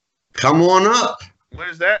Philadelphia, come on up. When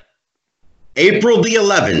is that? April the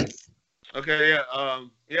 11th. Okay, yeah.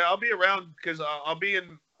 Yeah, I'll be around because I'm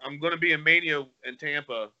going to be in Mania in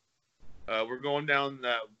Tampa. We're going down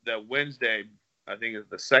that Wednesday. I think it's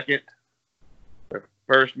the 2nd or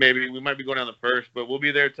 1st, maybe. We might be going down the 1st, but we'll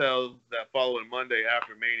be there till that following Monday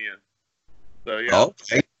after Mania. So, yeah.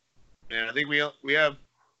 Okay. And I think we have...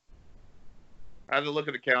 I have to look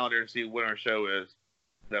at the calendar and see when our show is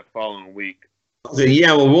that following week. Okay,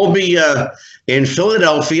 yeah, well, we'll be in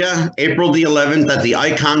Philadelphia, April the 11th, at the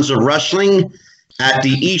Icons of Wrestling at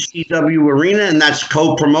the ECW Arena, and that's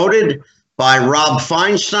co-promoted by Rob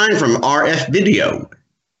Feinstein from RF Video.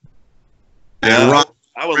 And Rob,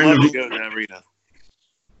 I would love to go to that arena.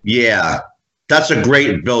 Yeah, that's a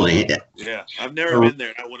great building. Yeah, I've never been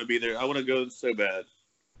there. I want to be there. I want to go so bad.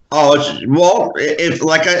 Oh,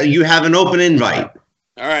 if you have an open invite.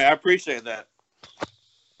 All right, I appreciate that.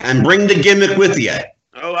 And bring the gimmick with you.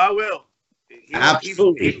 Oh, I will.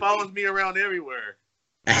 Absolutely. He follows me around everywhere.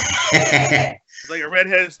 It's like a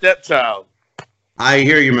redheaded stepchild. I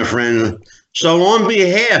hear you, my friend. So on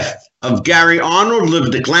behalf of Gary Arnold,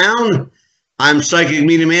 Live the Clown, I'm Psychic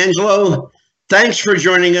Medium Angelo. Thanks for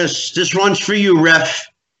joining us. This one's for you,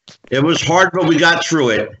 Ref. It was hard, but we got through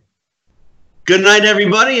it. Good night,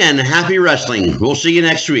 everybody, and happy wrestling. We'll see you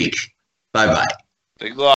next week. Bye-bye.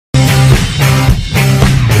 Thanks a lot.